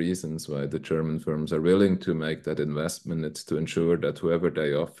main reasons why the German firms are willing to make that investment. It's to ensure that whoever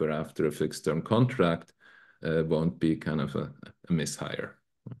they offer after a fixed term contract won't be kind of a mishire.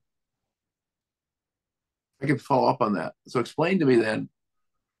 I can follow up on that. So explain to me then,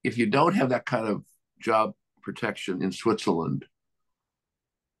 if you don't have that kind of job protection in Switzerland,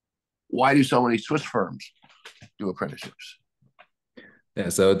 why do so many Swiss firms do apprenticeships? Yeah,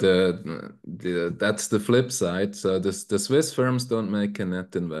 so that's the flip side. So the Swiss firms don't make a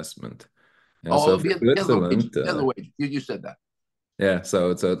net investment. Yeah, Oh, so the other way. You said that. Yeah,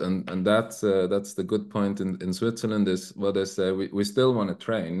 so and that's the good point in Switzerland is what I say. We still want to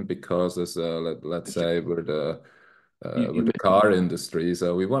train because as let's say we're the car industry,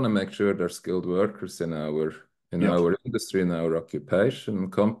 so we want to make sure there's skilled workers in our industry, in our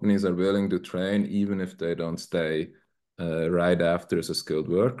occupation. Companies are willing to train even if they don't stay right after as a skilled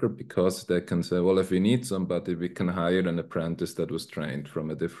worker, because they can say, well, if we need somebody, we can hire an apprentice that was trained from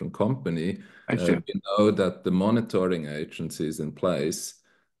a different company. We know that the monitoring agency is in place,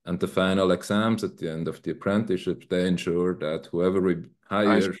 and the final exams at the end of the apprenticeship, they ensure that whoever we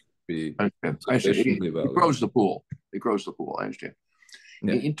hire should be sufficiently well. It grows the pool. I understand.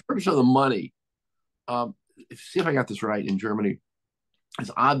 Yeah. In terms of the money, see if I got this right, in Germany,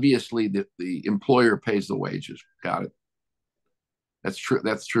 is obviously the employer pays the wages. Got it. That's true.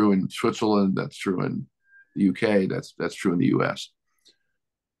 That's true in Switzerland. That's true in the UK. That's true in the US.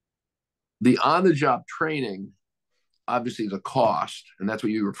 The on-the-job training obviously is a cost, and that's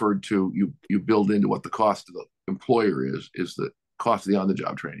what you referred to. You build into what the cost of the employer is the cost of the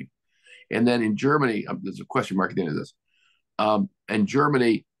on-the-job training. And then in Germany, there's a question mark at the end of this. In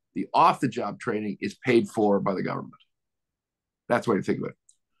Germany, the off-the-job training is paid for by the government. That's the way to think of it.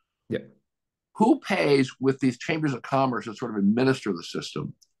 Yeah. Who pays with these chambers of commerce that sort of administer the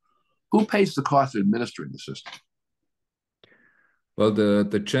system? Who pays the cost of administering the system? Well,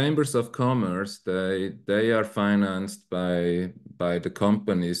 the chambers of commerce, they are financed by the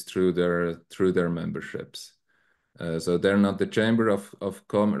companies through their memberships. So they're not the chamber of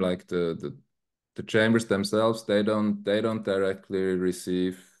commerce, like the chambers themselves. They don't directly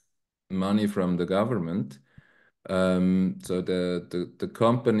receive money from the government. So the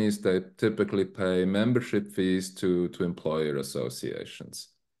companies, they typically pay membership fees to employer associations.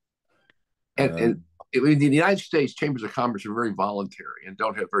 And in the United States, chambers of commerce are very voluntary and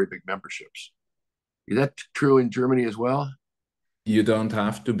don't have very big memberships. Is that true in Germany as well? You don't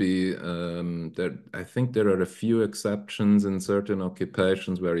have to be. I think there are a few exceptions in certain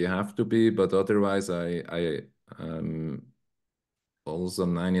occupations where you have to be, but otherwise, I also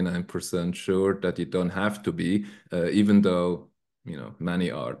 99% sure that you don't have to be, even though many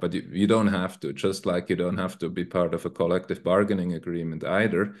are. But you don't have to. Just like you don't have to be part of a collective bargaining agreement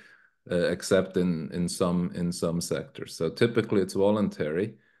either, except in some sectors. So typically, it's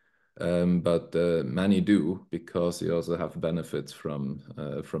voluntary. But many do, because you also have benefits from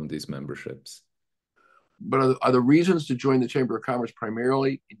these memberships. But are the reasons to join the Chamber of Commerce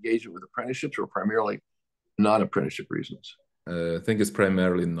primarily engagement with apprenticeships or primarily non-apprenticeship reasons? I think it's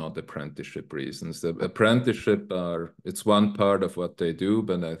primarily not apprenticeship reasons. The apprenticeship it's one part of what they do,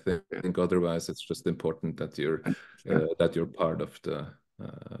 but I think otherwise it's just important that you're part of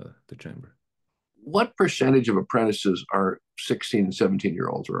the chamber. What percentage of apprentices are 16 and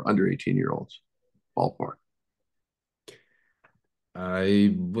 17-year-olds or under 18-year-olds? Ballpark.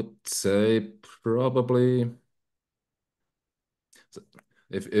 I would say probably,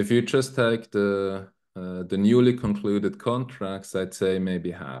 if you just take the newly concluded contracts, I'd say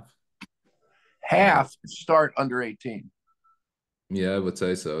maybe half. Half start under 18. Yeah, I would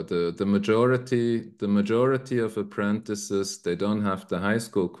say so. The majority of apprentices, they don't have the high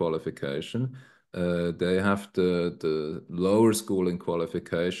school qualification. They have the lower schooling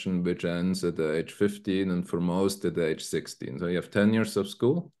qualification, which ends at the age 15, and for most at the age 16. So you have 10 years of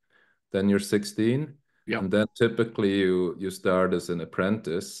school, then you're 16, Yep. and then typically you start as an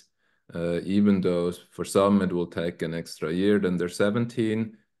apprentice, even though for some it will take an extra year, then they're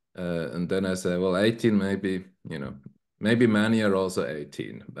 17, and then I say, well, 18 maybe, maybe many are also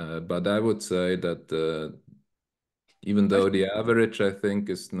 18, but I would say that even though the average, I think,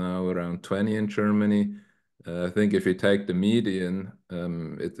 is now around 20 in Germany, I think if you take the median,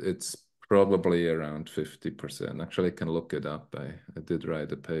 it's probably around 50%. Actually, I can look it up. I did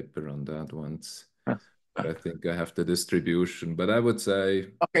write a paper on that once. I think I have the distribution, but I would say...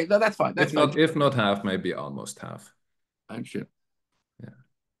 Okay, no, that's fine. If not half, maybe almost half. I'm sure. Yeah.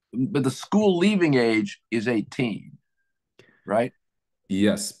 But the school leaving age is 18, right?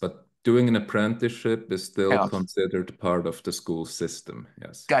 Yes, but doing an apprenticeship is still Counts. considered part of the school system.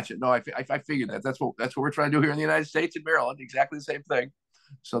 Yes. Gotcha. No, I figured that. That's what we're trying to do here in the United States and Maryland. Exactly the same thing.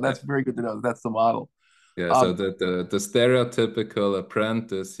 So that's very good to know. That's the model. Yeah. So the stereotypical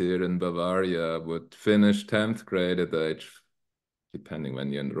apprentice here in Bavaria would finish 10th grade at age, depending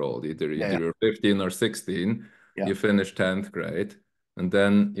when you enrolled, either you're 15 or 16. Yeah. You finish 10th grade. And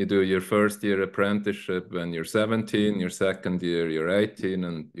then you do your first year apprenticeship when you're 17, your second year you're 18,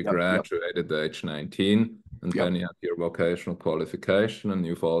 and you graduate at age 19. And then you have your vocational qualification, and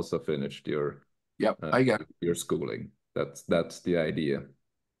you've also finished your I got it. Your schooling. That's the idea.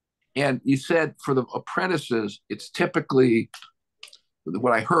 And you said for the apprentices, it's typically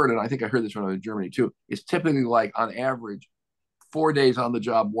what I heard, and I think I heard this when I was in Germany too, is typically like on average 4 days on the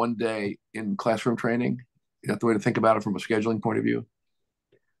job, 1 day in classroom training. Is that the way to think about it from a scheduling point of view?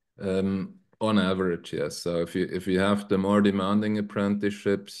 On average, yes. So if you have the more demanding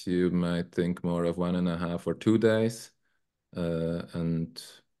apprenticeships, you might think more of 1.5 or 2 days, and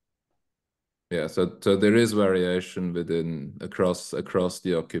yeah. So there is variation across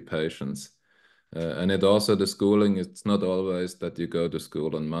the occupations, and the schooling. It's not always that you go to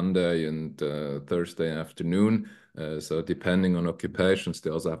school on Monday and Thursday afternoon. So depending on occupations, they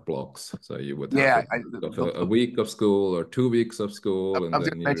also have blocks. So you would have a week of school or 2 weeks of school, and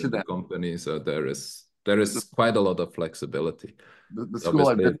then you're in the company. So there is there is quite a lot of flexibility. The school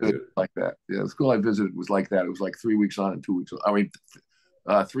I Obviously, visited like that. Yeah, the school I visited was like that. It was like 3 weeks on and 2 weeks. I mean,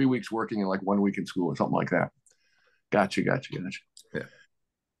 3 weeks working and like 1 week in school or something like that. Gotcha. yeah. I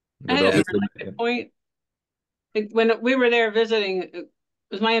But had a obviously, really good point. When we were there visiting, it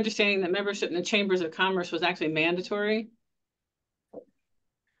was my understanding that membership in the chambers of commerce was actually mandatory.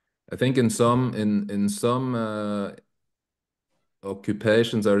 I think in some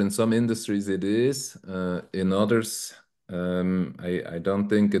occupations or in some industries it is. In others, I don't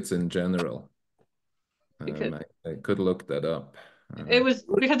think it's in general. Because I could look that up. it was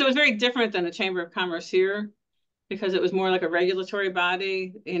very different than the Chamber of Commerce here, because it was more like a regulatory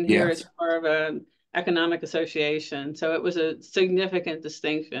body. In here, Yes. it's more of an economic association. So it was a significant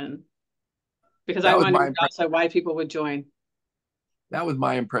distinction. Because I wondered also why people would join. That was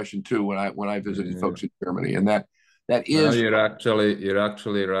my impression too when I visited folks in Germany, and that No, is you're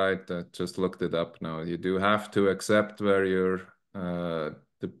actually right. I just looked it up now. You do have to accept where you're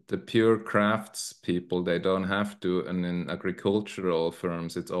the pure crafts people, they don't have to, and in agricultural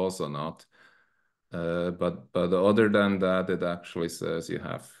firms it's also not. But other than that, it actually says you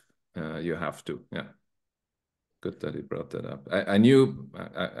have to. Yeah. Good that you brought that up. I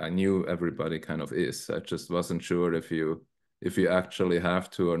knew everybody kind of is. I just wasn't sure if you actually have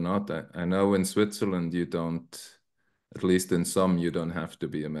to or not. I know in Switzerland you don't, at least in some, you don't have to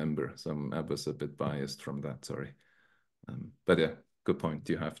be a member. So I was a bit biased from that, sorry. But yeah, good point.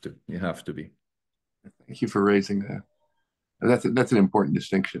 You have to be. Thank you for raising that. That's an important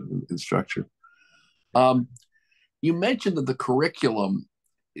distinction in structure. You mentioned that the curriculum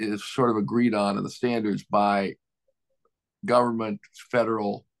is sort of agreed on and the standards by government,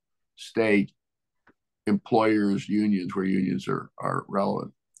 federal, state, employers, unions, where unions are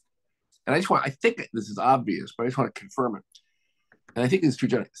relevant. And I think this is obvious, but I just want to confirm it. And I think it's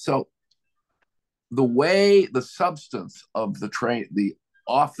true. So the substance of the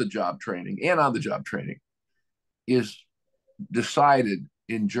off-the-job training and on-the-job training is decided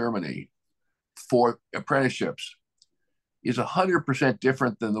in Germany for apprenticeships is 100%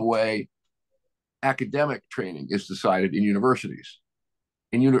 different than the way academic training is decided in universities.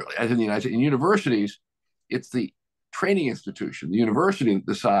 As in the United States, in universities, it's the training institution, the university, that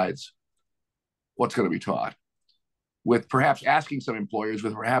decides what's going to be taught, with perhaps asking some employers,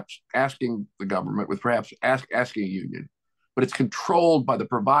 with perhaps asking the government, with perhaps asking a union, but it's controlled by the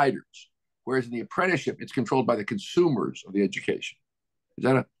providers. Whereas in the apprenticeship, it's controlled by the consumers of the education. Is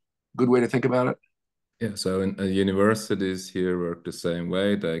that a good way to think about it? Yeah, so in universities here work the same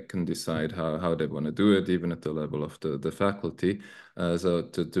way. They can decide how they want to do it, even at the level of the faculty. So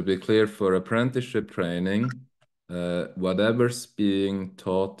to be clear, for apprenticeship training, whatever's being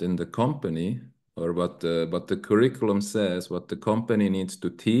taught in the company, or what the curriculum says, what the company needs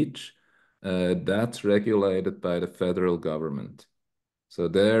to teach, that's regulated by the federal government. So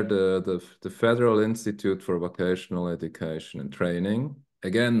there, the Federal Institute for Vocational Education and Training,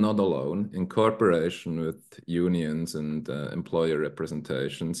 again, not alone, in cooperation with unions and employer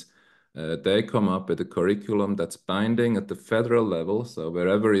representations, they come up with a curriculum that's binding at the federal level. So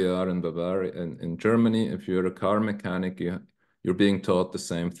wherever you are in Bavaria, in Germany, if you're a car mechanic, you're being taught the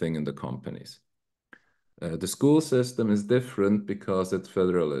same thing in the companies. The school system is different because it's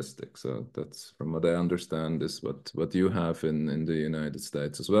federalistic. So that's, from what I understand, is what you have in the United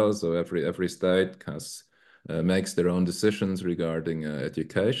States as well. So every state makes their own decisions regarding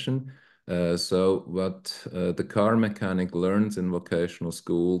education. So what the car mechanic learns in vocational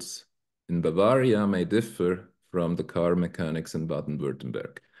schools in Bavaria may differ from the car mechanics in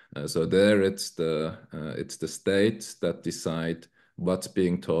Baden-Württemberg. So there it's the states that decide what's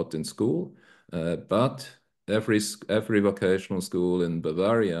being taught in school. But every vocational school in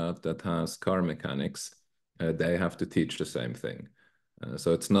Bavaria that has car mechanics, they have to teach the same thing.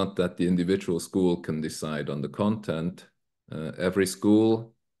 So it's not that the individual school can decide on the content. Every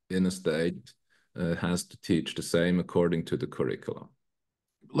school in a state has to teach the same according to the curriculum.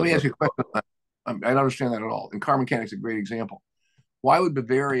 Let me ask you a question. I don't understand that at all. And car mechanics is a great example. Why would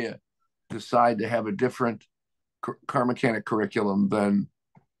Bavaria decide to have a different car mechanic curriculum than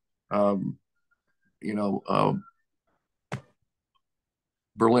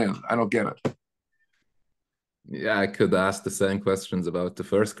Berlin? I don't get it. Yeah, I could ask the same questions about the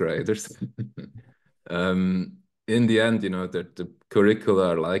first graders. In the end, the curricula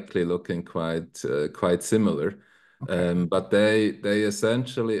are likely looking quite similar. Okay. But they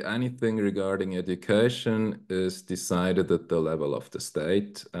essentially, anything regarding education is decided at the level of the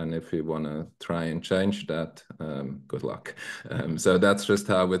state. And if you want to try and change that, good luck. So that's just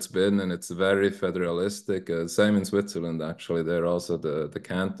how it's been. And it's very federalistic. Same in Switzerland, actually. There also the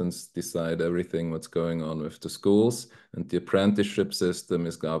cantons decide everything what's going on with the schools. And the apprenticeship system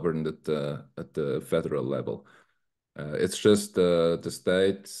is governed at the federal level. It's just the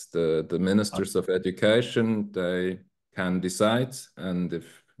states, the ministers of education, they can decide, and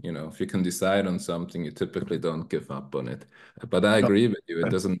if you can decide on something, you typically don't give up on it. But I agree with you; it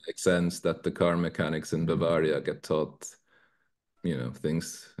doesn't make sense that the car mechanics in Bavaria get taught,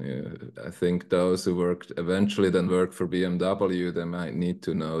 things. I think those who eventually then work for BMW, they might need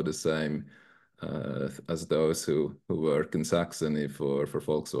to know the same as those who work in Saxony for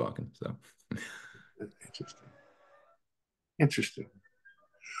Volkswagen. So interesting. Interesting.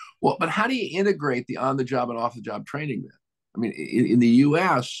 Well, but how do you integrate the on-the-job and off-the-job training then? I mean, in the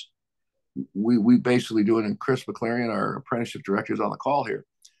U.S., we basically do it, and Chris McLaren, our apprenticeship director, is on the call here.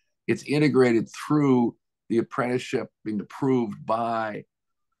 It's integrated through the apprenticeship being approved by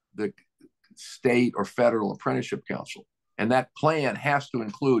the state or federal apprenticeship council. And that plan has to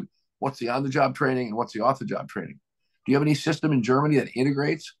include what's the on-the-job training and what's the off-the-job training. Do you have any system in Germany that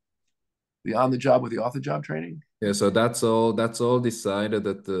integrates the on-the-job with the off-the-job training? Yeah, so that's all decided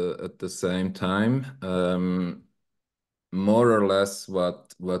at the same time. More or less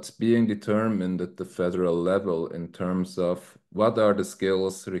what's being determined at the federal level in terms of what are the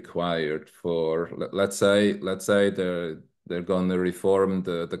skills required for, let's say they're going to reform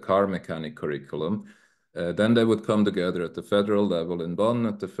the car mechanic curriculum. Then they would come together at the federal level in Bonn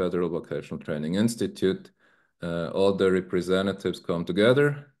at the Federal Vocational Training Institute. All the representatives come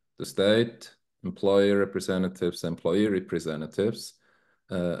together, the state, employer representatives, employee representatives,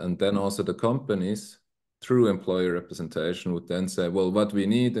 and then also the companies through employer representation would then say, well, what we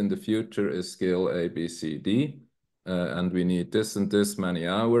need in the future is skill A, B, C, D, and we need this and this many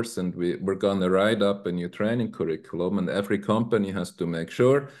hours, and we're going to write up a new training curriculum, and every company has to make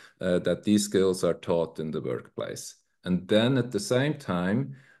sure that these skills are taught in the workplace. And then at the same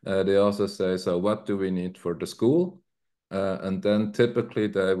time, they also say, so what do we need for the school? And then typically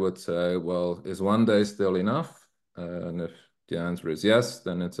they would say, well, is one day still enough? And if the answer is yes,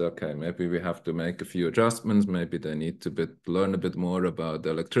 then it's okay. Maybe we have to make a few adjustments. Maybe they need to learn a bit more about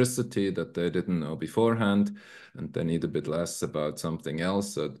electricity that they didn't know beforehand, and they need a bit less about something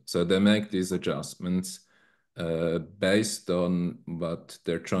else. So they make these adjustments based on what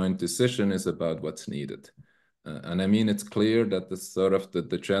their joint decision is about what's needed. And I mean, it's clear that the sort of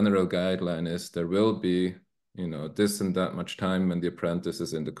the general guideline is there will be, this and that much time when the apprentice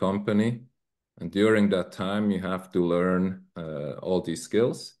is in the company. And during that time, you have to learn all these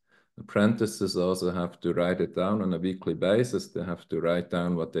skills. Apprentices also have to write it down on a weekly basis. They have to write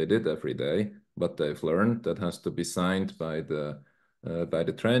down what they did every day, what they've learned. That has to be signed by the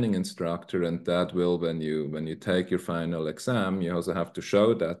training instructor, and that will, when you take your final exam, you also have to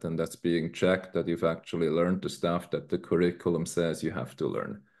show that, and that's being checked that you've actually learned the stuff that the curriculum says you have to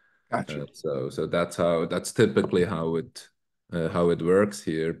learn. Gotcha. So that's typically how it works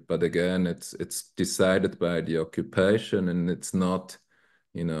here. But again, it's decided by the occupation, and it's not,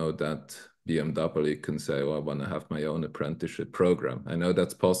 that BMW can say, oh, I want to have my own apprenticeship program. I know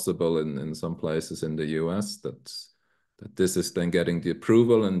that's possible in some places in the US, that this is then getting the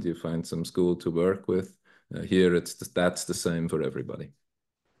approval and you find some school to work with. Here, that's the same for everybody.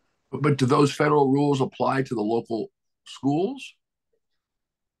 But do those federal rules apply to the local schools?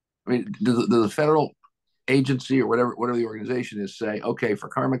 I mean, do the federal agency or whatever the organization is say, okay, for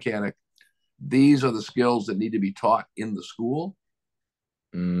car mechanic, these are the skills that need to be taught in the school?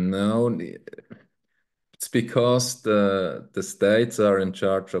 No, it's because the states are in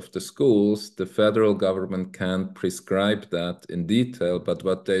charge of the schools. The federal government can't prescribe that in detail, but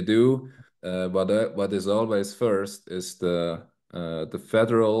what they do, what is always first is the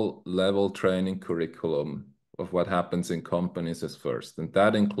federal level training curriculum of what happens in companies is first. And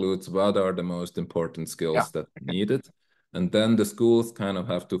that includes what are the most important skills that are needed. And then the schools kind of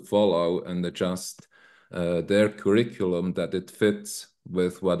have to follow and adjust their curriculum that it fits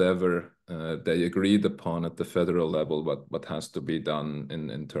with whatever they agreed upon at the federal level, what has to be done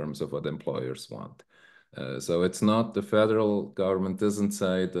in terms of what employers want. So it's not the federal government doesn't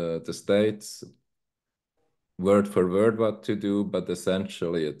say the states word for word what to do, but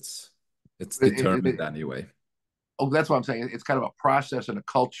essentially it's determined anyway. Oh, that's what I'm saying. It's kind of a process and a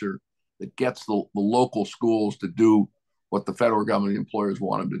culture that gets the local schools to do what the federal government employers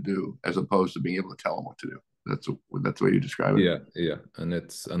want them to do, as opposed to being able to tell them what to do. That's the way you describe it. Yeah,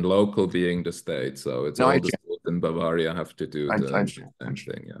 and local being the state, so it's all the schools in Bavaria have to do the understand. same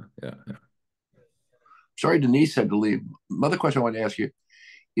thing. Yeah. Sorry, Denise had to leave. Another question I wanted to ask you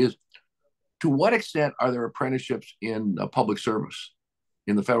is, to what extent are there apprenticeships in public service,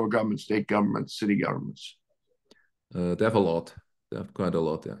 in the federal government, state government, city governments? They have a lot. They have quite a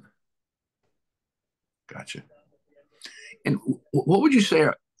lot, yeah. Gotcha. And what would you say,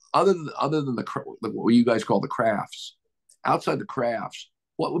 other than what you guys call the crafts, outside the crafts,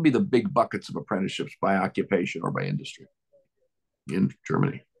 what would be the big buckets of apprenticeships by occupation or by industry in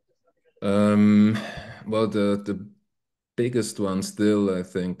Germany? Well, the biggest one still, I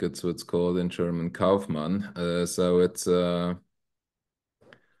think it's what's called in German Kaufmann. So it's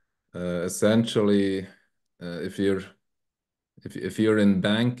essentially if you're in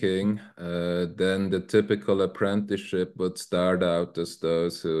banking, then the typical apprenticeship would start out as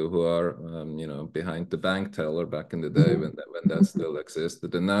those who are behind the bank teller back in the day when that still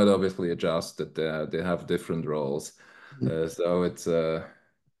existed, and now obviously adjusted. They have different roles. So it's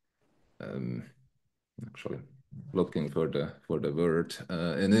actually looking for the word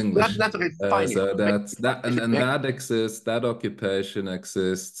in English. That's okay. So that's that, and that exists. That occupation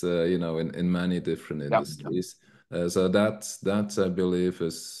exists, in many different industries. So that's I believe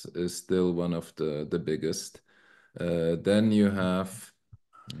is still one of the biggest. Then you have.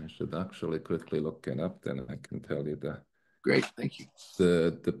 I should actually quickly look it up. Then I can tell you Great, thank you.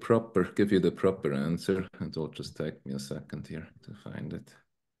 Give you the proper answer. It'll just take me a second here to find it.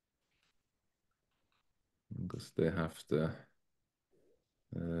 Because they have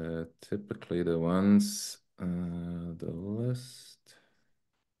typically the ones, the list.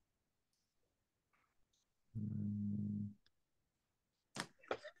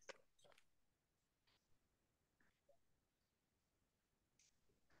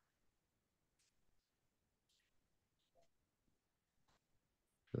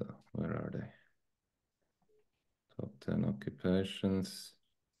 So where are they? Top 10 occupations.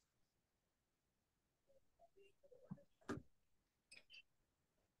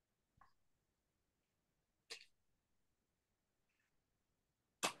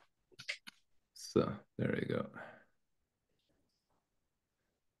 So there you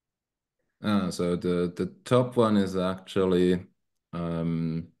go. So the top one is actually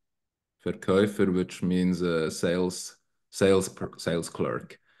Verkäufer, which means sales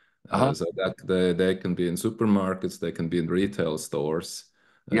clerk. So that they can be in supermarkets, they can be in retail stores.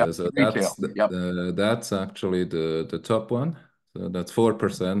 So retail. That's actually the top one. So that's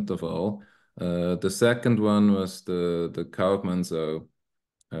 4% of all. The second one was the Kaufmann. So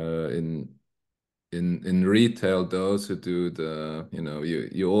in retail, those who do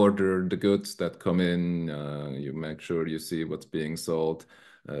you order the goods that come in, you make sure you see what's being sold.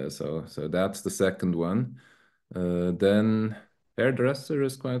 So that's the second one. Then hairdresser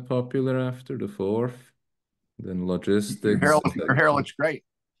is quite popular after the fourth. Then logistics. Your hair looks great.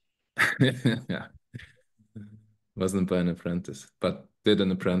 Yeah. Wasn't by an apprentice, but did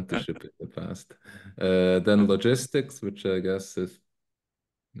an apprenticeship in the past. Then logistics, which I guess is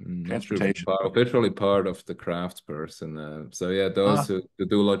Transportation. Officially part of the crafts person. So yeah, those who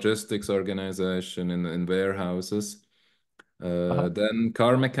do logistics organization in warehouses. Then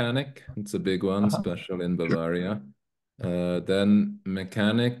car mechanic, it's a big one, especially in Bavaria. Then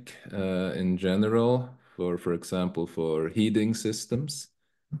mechanic in general, for example, for heating systems,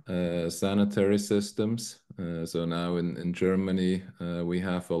 sanitary systems. So now in Germany, we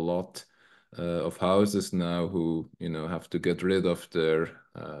have a lot of houses now who have to get rid of their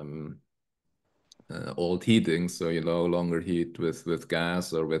old heating, so you no longer heat with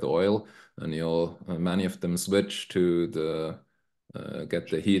gas or with oil, and many of them switch to get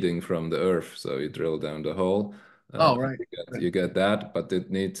the heating from the earth. So you drill down the hole. Right. You get that, but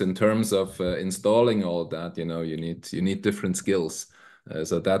it needs, in terms of installing all that, you need different skills.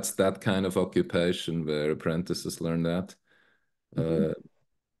 So that's that kind of occupation where apprentices learn that.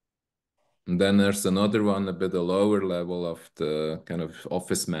 And then there's another one, a bit a lower level of the kind of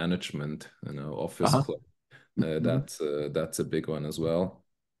office management, office clerk. That's a big one as well.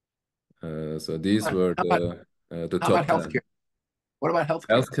 So these were the top 10. What about healthcare?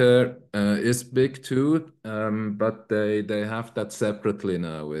 Healthcare is big too, but they have that separately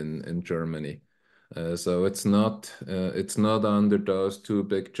now in Germany. So it's not under those two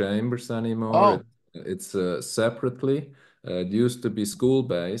big chambers anymore. It's separately. It used to be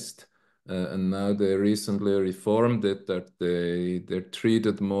school-based, and now they recently reformed it that they're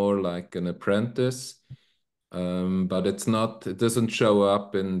treated more like an apprentice. But it doesn't show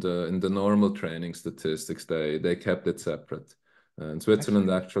up in the normal training statistics. They kept it separate. And Switzerland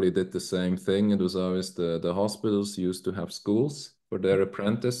actually did the same thing. It was always the hospitals used to have schools for their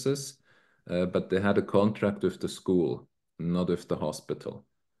apprentices. but they had a contract with the school, not with the hospital,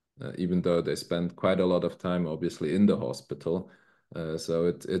 even though they spent quite a lot of time, obviously, in the hospital. So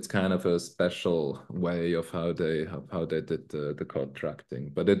it's kind of a special way of how they did the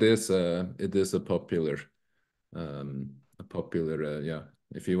contracting. But it is a popular yeah,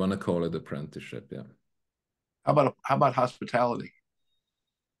 if you want to call it apprenticeship, yeah. How about hospitality?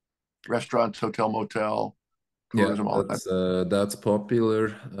 Restaurants, hotel, motel, tourism, all that. That's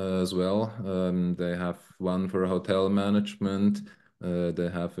popular as well. They have one for hotel management. They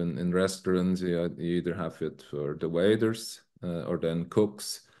have in restaurants, you either have it for the waiters or then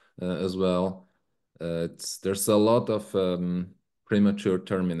cooks as well. There's a lot of premature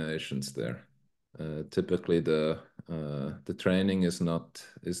terminations there. Typically, the training is not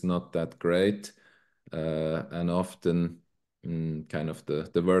that great, and often kind of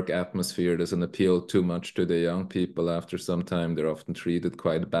the work atmosphere doesn't appeal too much to the young people. After some time, they're often treated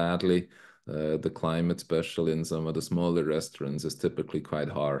quite badly. The climate, especially in some of the smaller restaurants, is typically quite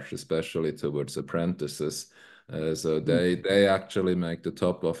harsh, especially towards apprentices. So they actually make the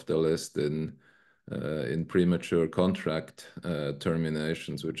top of the list in premature contract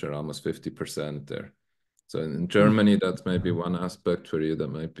terminations, which are almost 50% there. So in Germany, that's maybe one aspect for you that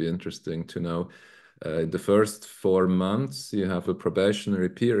might be interesting to know. In the first 4 months, you have a probationary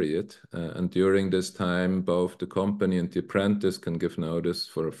period, and during this time, both the company and the apprentice can give notice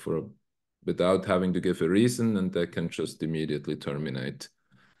for without having to give a reason, and they can just immediately terminate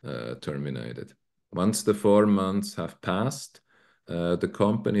it. Once the 4 months have passed, the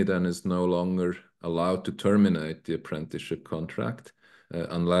company then is no longer allowed to terminate the apprenticeship contract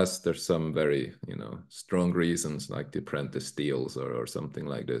unless there's some very strong reasons, like the apprentice steals or something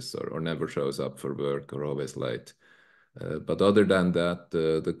like this, or never shows up for work or always late. But other than that,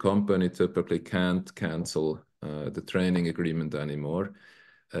 the company typically can't cancel the training agreement anymore.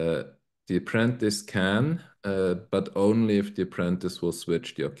 The apprentice can, but only if the apprentice will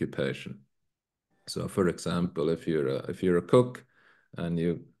switch the occupation. So, for example, if you're a cook and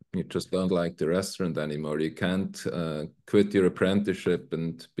you just don't like the restaurant anymore, you can't quit your apprenticeship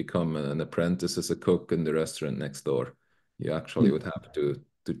and become an apprentice as a cook in the restaurant next door. You actually would have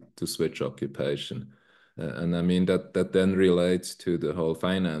to switch occupation. And I mean that then relates to the whole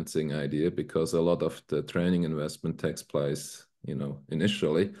financing idea, because a lot of the training investment takes place,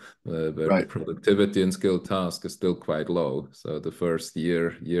 initially, where the productivity and skill task is still quite low. So the first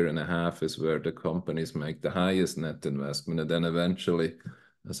year and a half is where the companies make the highest net investment, and then eventually,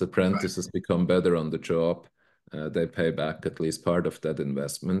 as apprentices become better on the job, they pay back at least part of that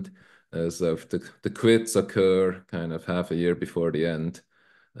investment. So if the quits occur kind of half a year before the end,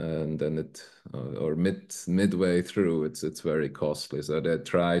 and then or midway through, it's very costly. So they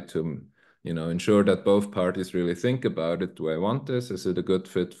try to ensure that both parties really think about it. Do I want this? Is it a good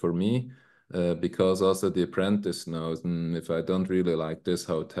fit for me? Because also the apprentice knows, if I don't really like this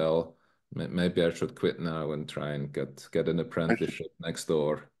hotel, maybe I should quit now and try and get an apprenticeship next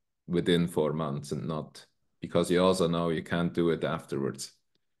door within 4 months, and not, because you also know you can't do it afterwards.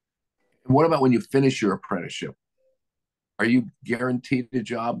 What about when you finish your apprenticeship? Are you guaranteed a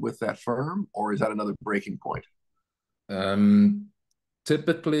job with that firm, or is that another breaking point?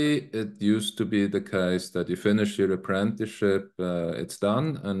 Typically, it used to be the case that you finish your apprenticeship, it's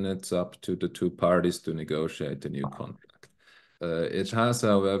done, and it's up to the two parties to negotiate a new contract. It has,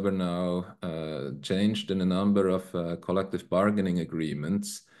 however, now changed in a number of collective bargaining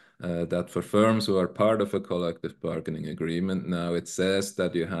agreements, that for firms who are part of a collective bargaining agreement, now it says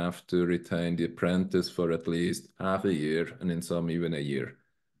that you have to retain the apprentice for at least half a year, and in some even a year.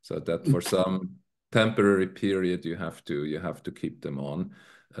 So that for some temporary period you have to keep them on.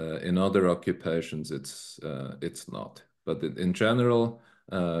 In other occupations, it's not. But in general,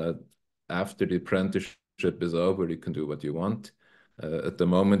 after the apprenticeship is over, you can do what you want. At the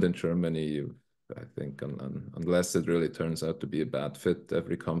moment in Germany, I think, unless it really turns out to be a bad fit,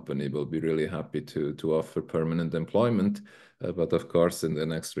 every company will be really happy to offer permanent employment. But of course, in the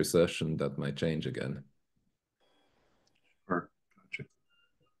next recession, that might change again. Sure. Gotcha.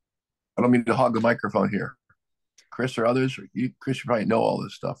 I don't mean to hog the microphone here. Chris or others, Chris, you probably know all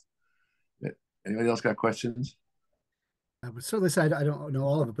this stuff. Anybody else got questions? I would certainly say I don't know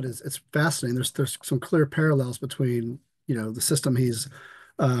all of it, but it's fascinating. There's some clear parallels between the system he's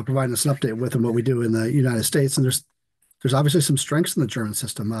providing us an update with and what we do in the United States, and there's obviously some strengths in the German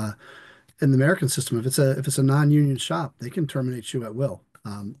system. In the American system, if it's a non-union shop, they can terminate you at will.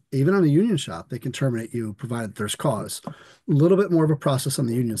 Even on a union shop, they can terminate you provided there's cause. A little bit more of a process on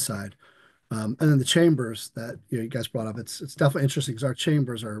the union side. And then the chambers that you guys brought up, it's definitely interesting because our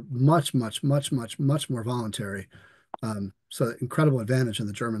chambers are much more voluntary. So incredible advantage in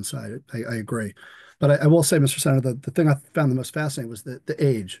the German side. I agree. But I will say, Mr. Senator, the thing I found the most fascinating was the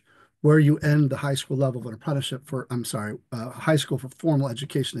age, where you end the high school level of an apprenticeship for, I'm sorry, high school for formal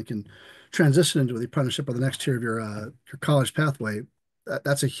education that can transition into the apprenticeship or the next tier of your college pathway.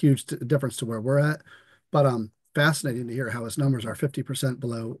 That's a huge difference to where we're at. But fascinating to hear how his numbers are 50%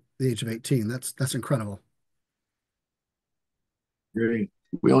 below the age of 18. That's incredible. Great.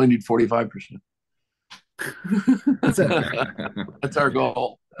 We only need 45%. That's it. That's our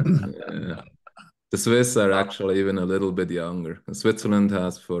goal. Yeah. The Swiss are actually even a little bit younger. Switzerland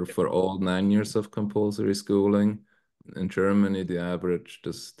has for all 9 years of compulsory schooling. In Germany, the average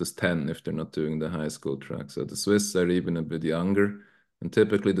is 10 if they're not doing the high school track. So the Swiss are even a bit younger. And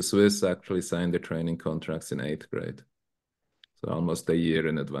typically the Swiss actually sign their training contracts in 8th grade. So almost a year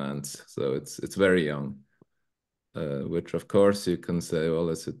in advance. So it's very young. Which of course you can say, well,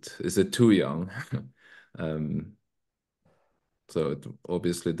 is it too young? So it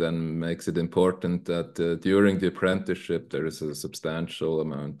obviously then makes it important that during the apprenticeship there is a substantial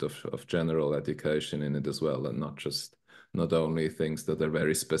amount of general education in it as well, and not only things that are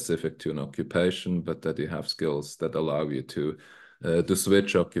very specific to an occupation, but that you have skills that allow you to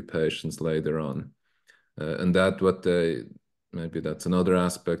switch occupations later on. And maybe that's another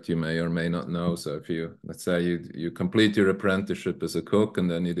aspect you may or may not know. So if let's say you complete your apprenticeship as a cook and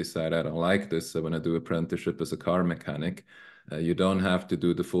then you decide, I don't like this, I want to do apprenticeship as a car mechanic. You don't have to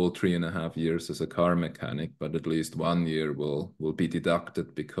do the full 3.5 years as a car mechanic, but at least 1 year will be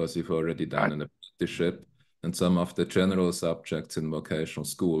deducted because you've already done an apprenticeship, and some of the general subjects in vocational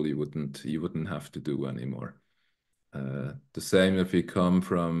school you wouldn't have to do anymore. The same if you come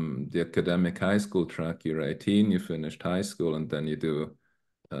from the academic high school track, you're 18, you finished high school, and then you do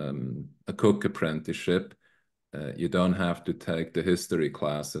a cook apprenticeship. You don't have to take the history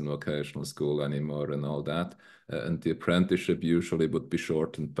class in vocational school anymore and all that. And the apprenticeship usually would be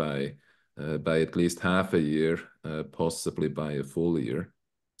shortened by at least half a year, possibly by a full year.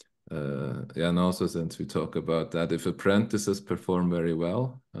 Yeah, and also since we talk about that, if apprentices perform very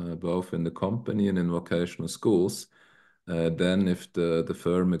well, both in the company and in vocational schools, then if the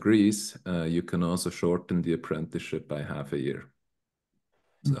firm agrees, you can also shorten the apprenticeship by half a year.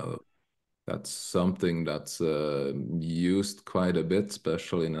 So that's something that's used quite a bit,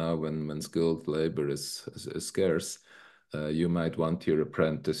 especially now when skilled labor is scarce. You might want your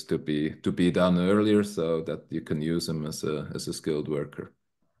apprentice to be done earlier so that you can use him as a skilled worker.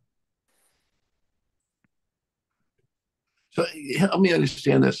 So help me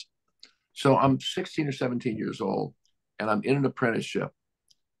understand this. So I'm 16 or 17 years old, and I'm in an apprenticeship.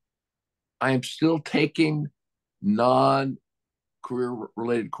 I am still taking non-career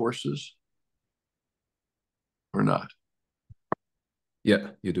related courses or not?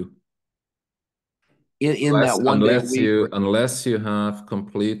 Yeah, you do. In that one day a week. Unless you have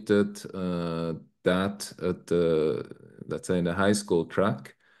completed that at let's say in the high school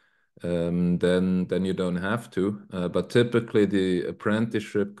track, then you don't have to. But typically the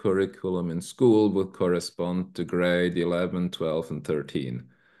apprenticeship curriculum in school would correspond to grade 11, 12, and 13.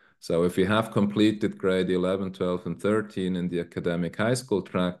 So if you have completed grade 11, 12, and 13 in the academic high school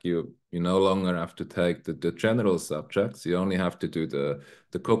track, you no longer have to take the general subjects. You only have to do the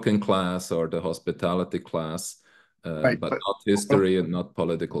cooking class or the hospitality class, Right, but not history and not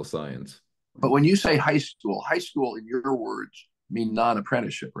political science. But when you say high school in your words mean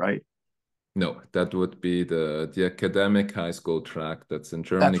non-apprenticeship, right? No, that would be the academic high school track that's in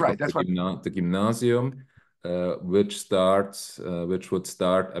Germany. That's right. That's the Gymnasium, which would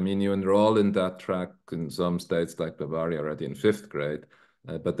start. I mean, you enroll in that track in some states like Bavaria already in 5th grade.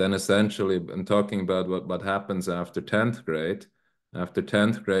 But then essentially, I'm talking about what happens after 10th grade. After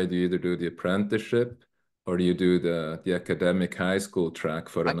 10th grade, you either do the apprenticeship or you do the academic high school track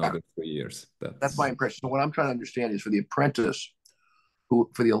for another 3 years. That's my impression. So what I'm trying to understand is for the apprentice, who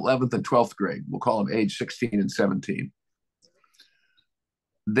for the 11th and 12th grade, we'll call them age 16 and 17,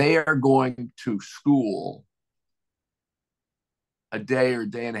 they are going to school a day or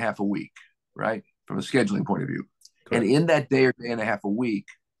day and a half a week, right? From a scheduling point of view. Correct. And in that day or day and a half a week,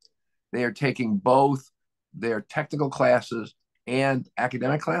 they are taking both their technical classes and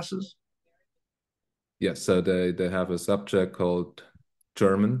academic classes? Yes, so they have a subject called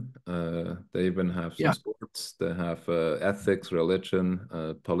German. They even have some sports. They have ethics,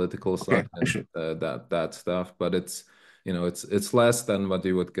 religion, political science, that stuff. But it's less than what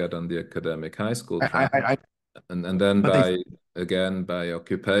you would get on the academic high school track. And then by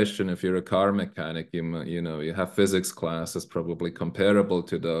occupation, if you're a car mechanic, you have physics classes probably comparable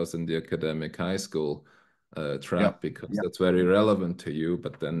to those in the academic high school track because that's very relevant to you.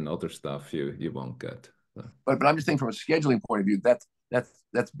 But then other stuff you won't get. But I'm just saying from a scheduling point of view, that's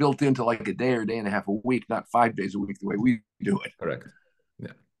built into like a day or day and a half a week, not 5 days a week the way we do it. Correct.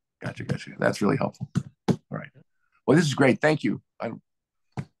 Yeah. Gotcha. That's really helpful. All right. Well, this is great. Thank you.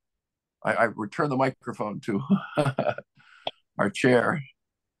 I return the microphone to our chair.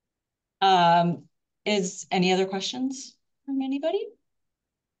 Is any other questions from anybody?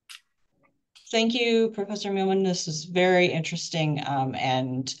 Thank you, Professor Millman. This is very interesting,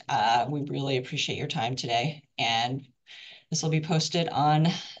 and we really appreciate your time today. And this will be posted on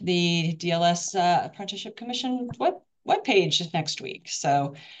the DLS Apprenticeship Commission webpage next week.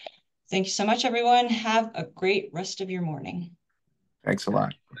 So thank you so much, everyone. Have a great rest of your morning. Thanks a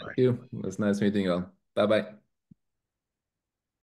lot. Thank you. It was nice meeting you all. Bye-bye.